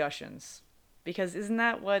these discussions, because isn't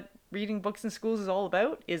that what reading books in schools is all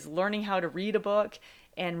about? Is learning how to read a book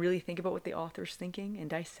and really think about what the author's thinking and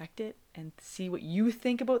dissect it and see what you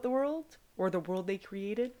think about the world or the world they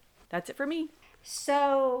created. That's it for me.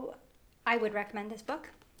 So I would recommend this book.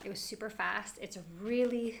 It was super fast. It's a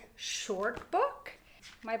really short book.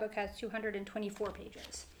 My book has 224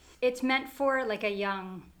 pages. It's meant for like a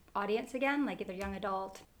young audience again, like either young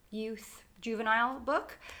adult, youth, juvenile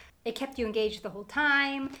book. It kept you engaged the whole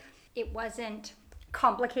time. It wasn't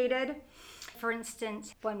complicated. For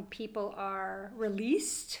instance, when people are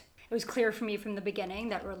released, it was clear for me from the beginning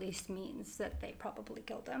that released means that they probably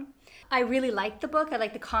killed them. I really liked the book. I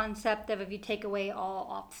like the concept of, if you take away all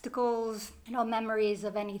obstacles and all memories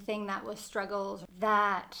of anything that was struggles,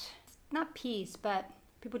 that, not peace, but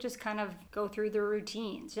people just kind of go through their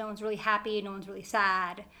routines. No one's really happy, no one's really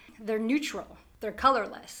sad. They're neutral, they're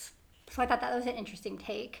colorless. So I thought that was an interesting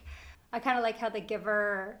take. I kind of like how the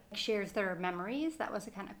giver shares their memories. That was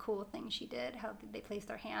a kind of cool thing she did, how they place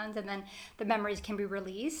their hands and then the memories can be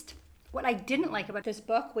released. What I didn't like about this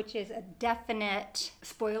book, which is a definite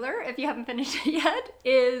spoiler if you haven't finished it yet,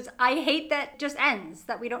 is I hate that it just ends,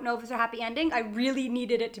 that we don't know if it's a happy ending. I really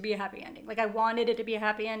needed it to be a happy ending. Like, I wanted it to be a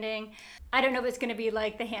happy ending. I don't know if it's going to be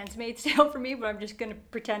like The Handmaid's Tale for me, but I'm just going to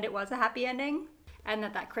pretend it was a happy ending. And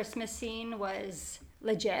that Christmas scene was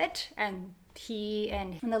legit, and he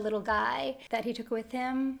and the little guy that he took with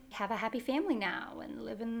him have a happy family now and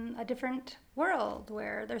live in a different world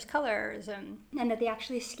where there's colors, and that they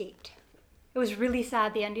actually escaped. It was really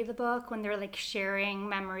sad, the end of the book, when they're like sharing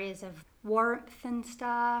memories of warmth and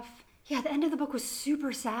stuff. Yeah, the end of the book was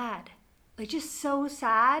super sad. Like, just so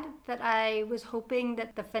sad that I was hoping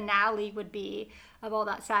that the finale would be, of all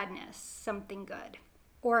that sadness, something good.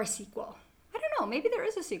 Or a sequel. I don't know, maybe there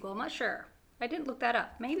is a sequel, I'm not sure. I didn't look that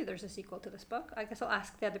up. Maybe there's a sequel to this book. I guess I'll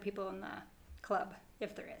ask the other people in the club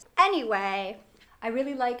if there is. Anyway, I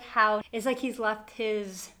really like how it's like he's left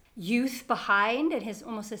his youth behind and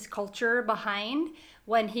almost his culture behind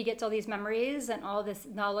when he gets all these memories and all this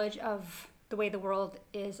knowledge of the way the world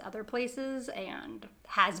is other places and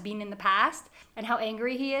has been in the past, and how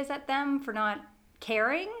angry he is at them for not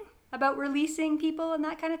caring about releasing people and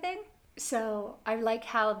that kind of thing. So I like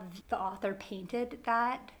how the author painted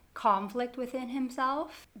that conflict within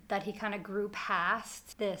himself, that he kind of grew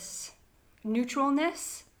past this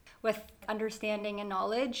neutralness with understanding and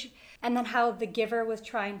knowledge, and then how the giver was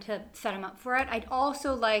trying to set him up for it. I'd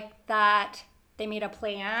also like that they made a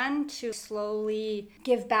plan to slowly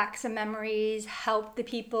give back some memories, help the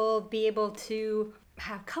people be able to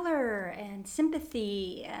have color and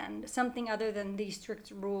sympathy and something other than these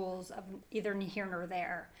strict rules of either here nor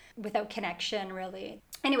there, without connection, really.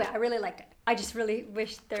 Anyway, I really liked it. I just really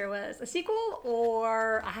wish there was a sequel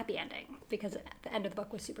or a happy ending, because the end of the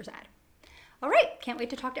book was super sad. All right, can't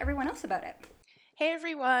wait to talk to everyone else about it. Hey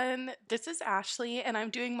everyone, this is Ashley, and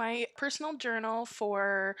I'm doing my personal journal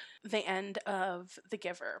for the end of The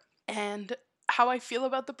Giver. And how I feel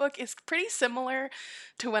about the book is pretty similar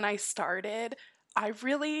to when I started. I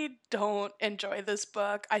really don't enjoy this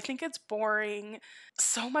book. I think it's boring.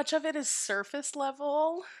 So much of it is surface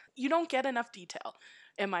level. You don't get enough detail,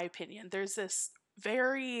 in my opinion. There's this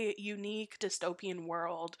very unique dystopian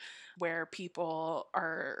world where people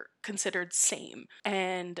are considered same.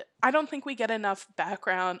 And I don't think we get enough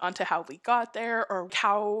background onto how we got there or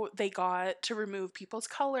how they got to remove people's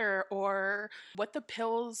color or what the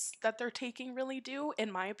pills that they're taking really do,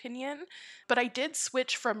 in my opinion. But I did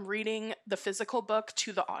switch from reading the physical book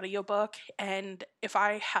to the audiobook. And if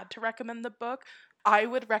I had to recommend the book, I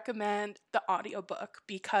would recommend the audiobook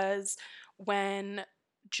because when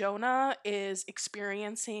Jonah is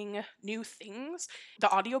experiencing new things,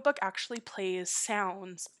 the audiobook actually plays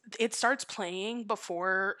sounds. It starts playing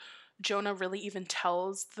before Jonah really even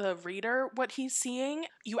tells the reader what he's seeing.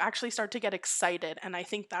 You actually start to get excited, and I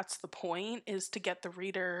think that's the point, is to get the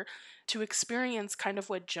reader to experience kind of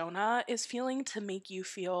what Jonah is feeling, to make you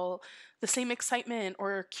feel the same excitement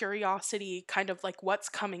or curiosity, kind of like what's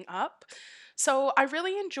coming up. So I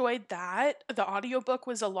really enjoyed that. The audiobook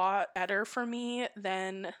was a lot better for me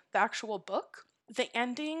than the actual book. The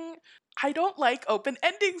ending, I don't like open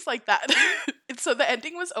endings like that. So the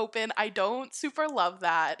ending was open. I don't super love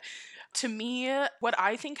that. To me, what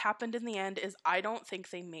I think happened in the end is I don't think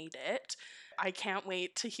they made it. I can't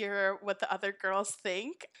wait to hear what the other girls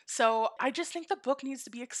think. So I just think the book needs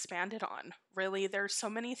to be expanded on. Really, there's so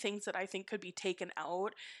many things that I think could be taken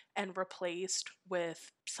out and replaced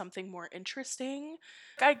with something more interesting.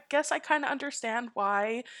 I guess I kind of understand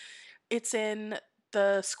why it's in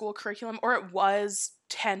the school curriculum, or it was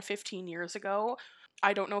 10, 15 years ago.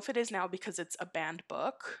 I don't know if it is now because it's a banned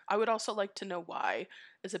book. I would also like to know why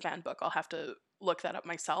it's a banned book. I'll have to look that up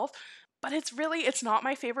myself. But it's not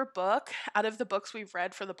my favorite book. Out of the books we've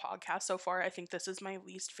read for the podcast so far, I think this is my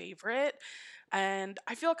least favorite. And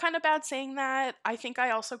I feel kind of bad saying that. I think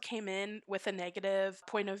I also came in with a negative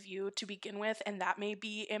point of view to begin with, and that may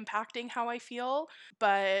be impacting how I feel.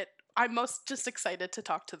 But I'm most just excited to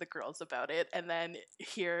talk to the girls about it and then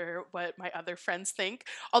hear what my other friends think.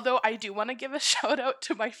 Although I do want to give a shout out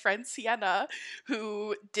to my friend Sienna,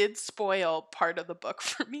 who did spoil part of the book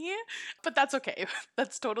for me, but that's okay.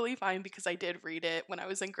 That's totally fine because I did read it when I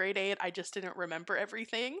was in grade 8. I just didn't remember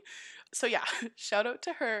everything. So yeah, shout out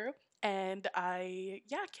to her. And I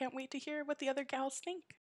can't wait to hear what the other gals think.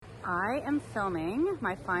 I am filming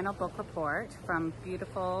my final book report from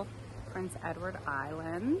beautiful Prince Edward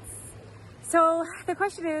Islands. So the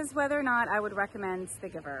question is whether or not I would recommend The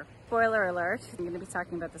Giver. Spoiler alert, I'm going to be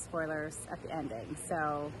talking about the spoilers at the ending,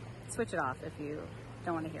 so switch it off if you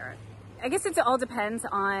don't want to hear it. I guess it all depends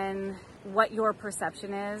on what your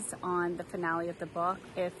perception is on the finale of the book,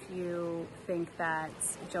 if you think that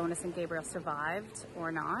Jonas and Gabriel survived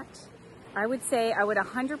or not. I would say I would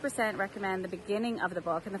 100% recommend the beginning of the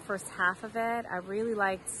book and the first half of it. I really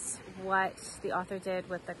liked what the author did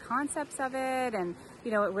with the concepts of it, and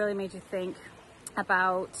it really made you think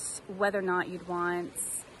about whether or not you'd want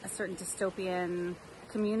a certain dystopian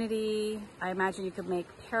community. I imagine you could make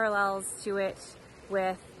parallels to it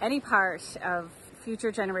with any part of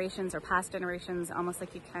future generations or past generations, almost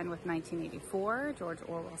like you can with 1984, George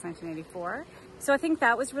Orwell's 1984. So I think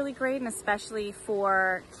that was really great, and especially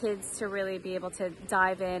for kids to really be able to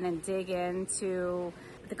dive in and dig into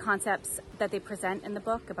the concepts that they present in the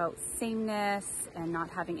book about sameness and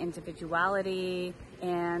not having individuality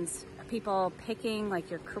and people picking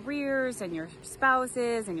like your careers and your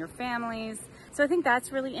spouses and your families. So I think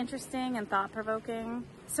that's really interesting and thought-provoking.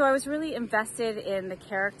 So I was really invested in the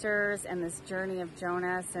characters and this journey of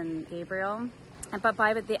Jonas and Gabriel. But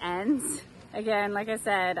by the end, again, like I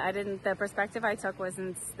said, the perspective I took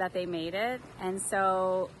wasn't that they made it. And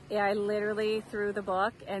so I literally threw the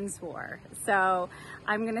book and swore. So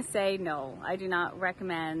I'm going to say no, I do not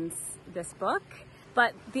recommend this book.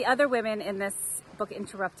 But the other women in this Book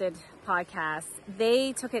Interrupted podcast,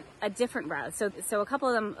 they took it a different route. So a couple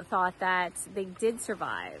of them thought that they did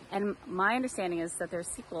survive. And my understanding is that there's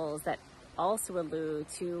sequels that also allude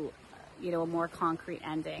to, a more concrete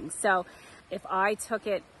ending. So if I took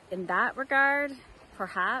it in that regard,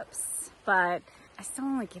 perhaps, but I still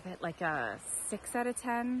only give it like a 6 out of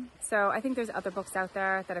 10. So I think there's other books out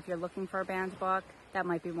there that if you're looking for a banned book, that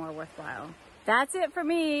might be more worthwhile. That's it for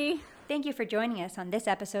me. Thank you for joining us on this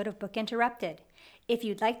episode of Book Interrupted. If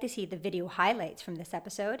you'd like to see the video highlights from this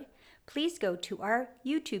episode, please go to our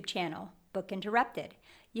YouTube channel, Book Interrupted.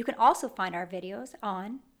 You can also find our videos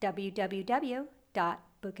on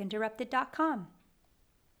www.bookinterrupted.com.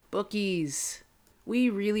 Bookies, we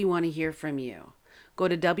really want to hear from you. Go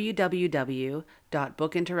to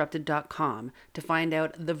www.bookinterrupted.com to find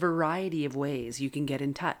out the variety of ways you can get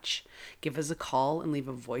in touch. Give us a call and leave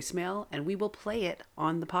a voicemail, and we will play it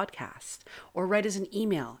on the podcast. Or write us an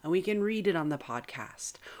email, and we can read it on the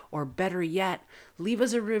podcast. Or better yet, leave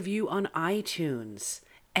us a review on iTunes.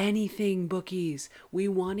 Anything, bookies. We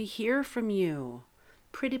want to hear from you.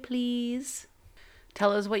 Pretty please.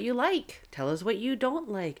 Tell us what you like. Tell us what you don't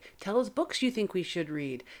like. Tell us books you think we should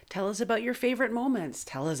read. Tell us about your favorite moments.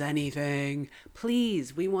 Tell us anything.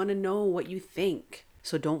 Please, we want to know what you think.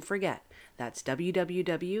 So don't forget, that's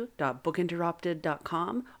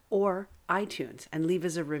www.bookinterrupted.com or iTunes, and leave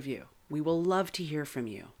us a review. We will love to hear from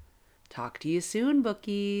you. Talk to you soon,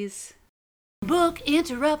 bookies. Book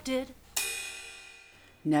Interrupted.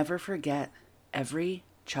 Never forget, every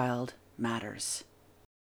child matters.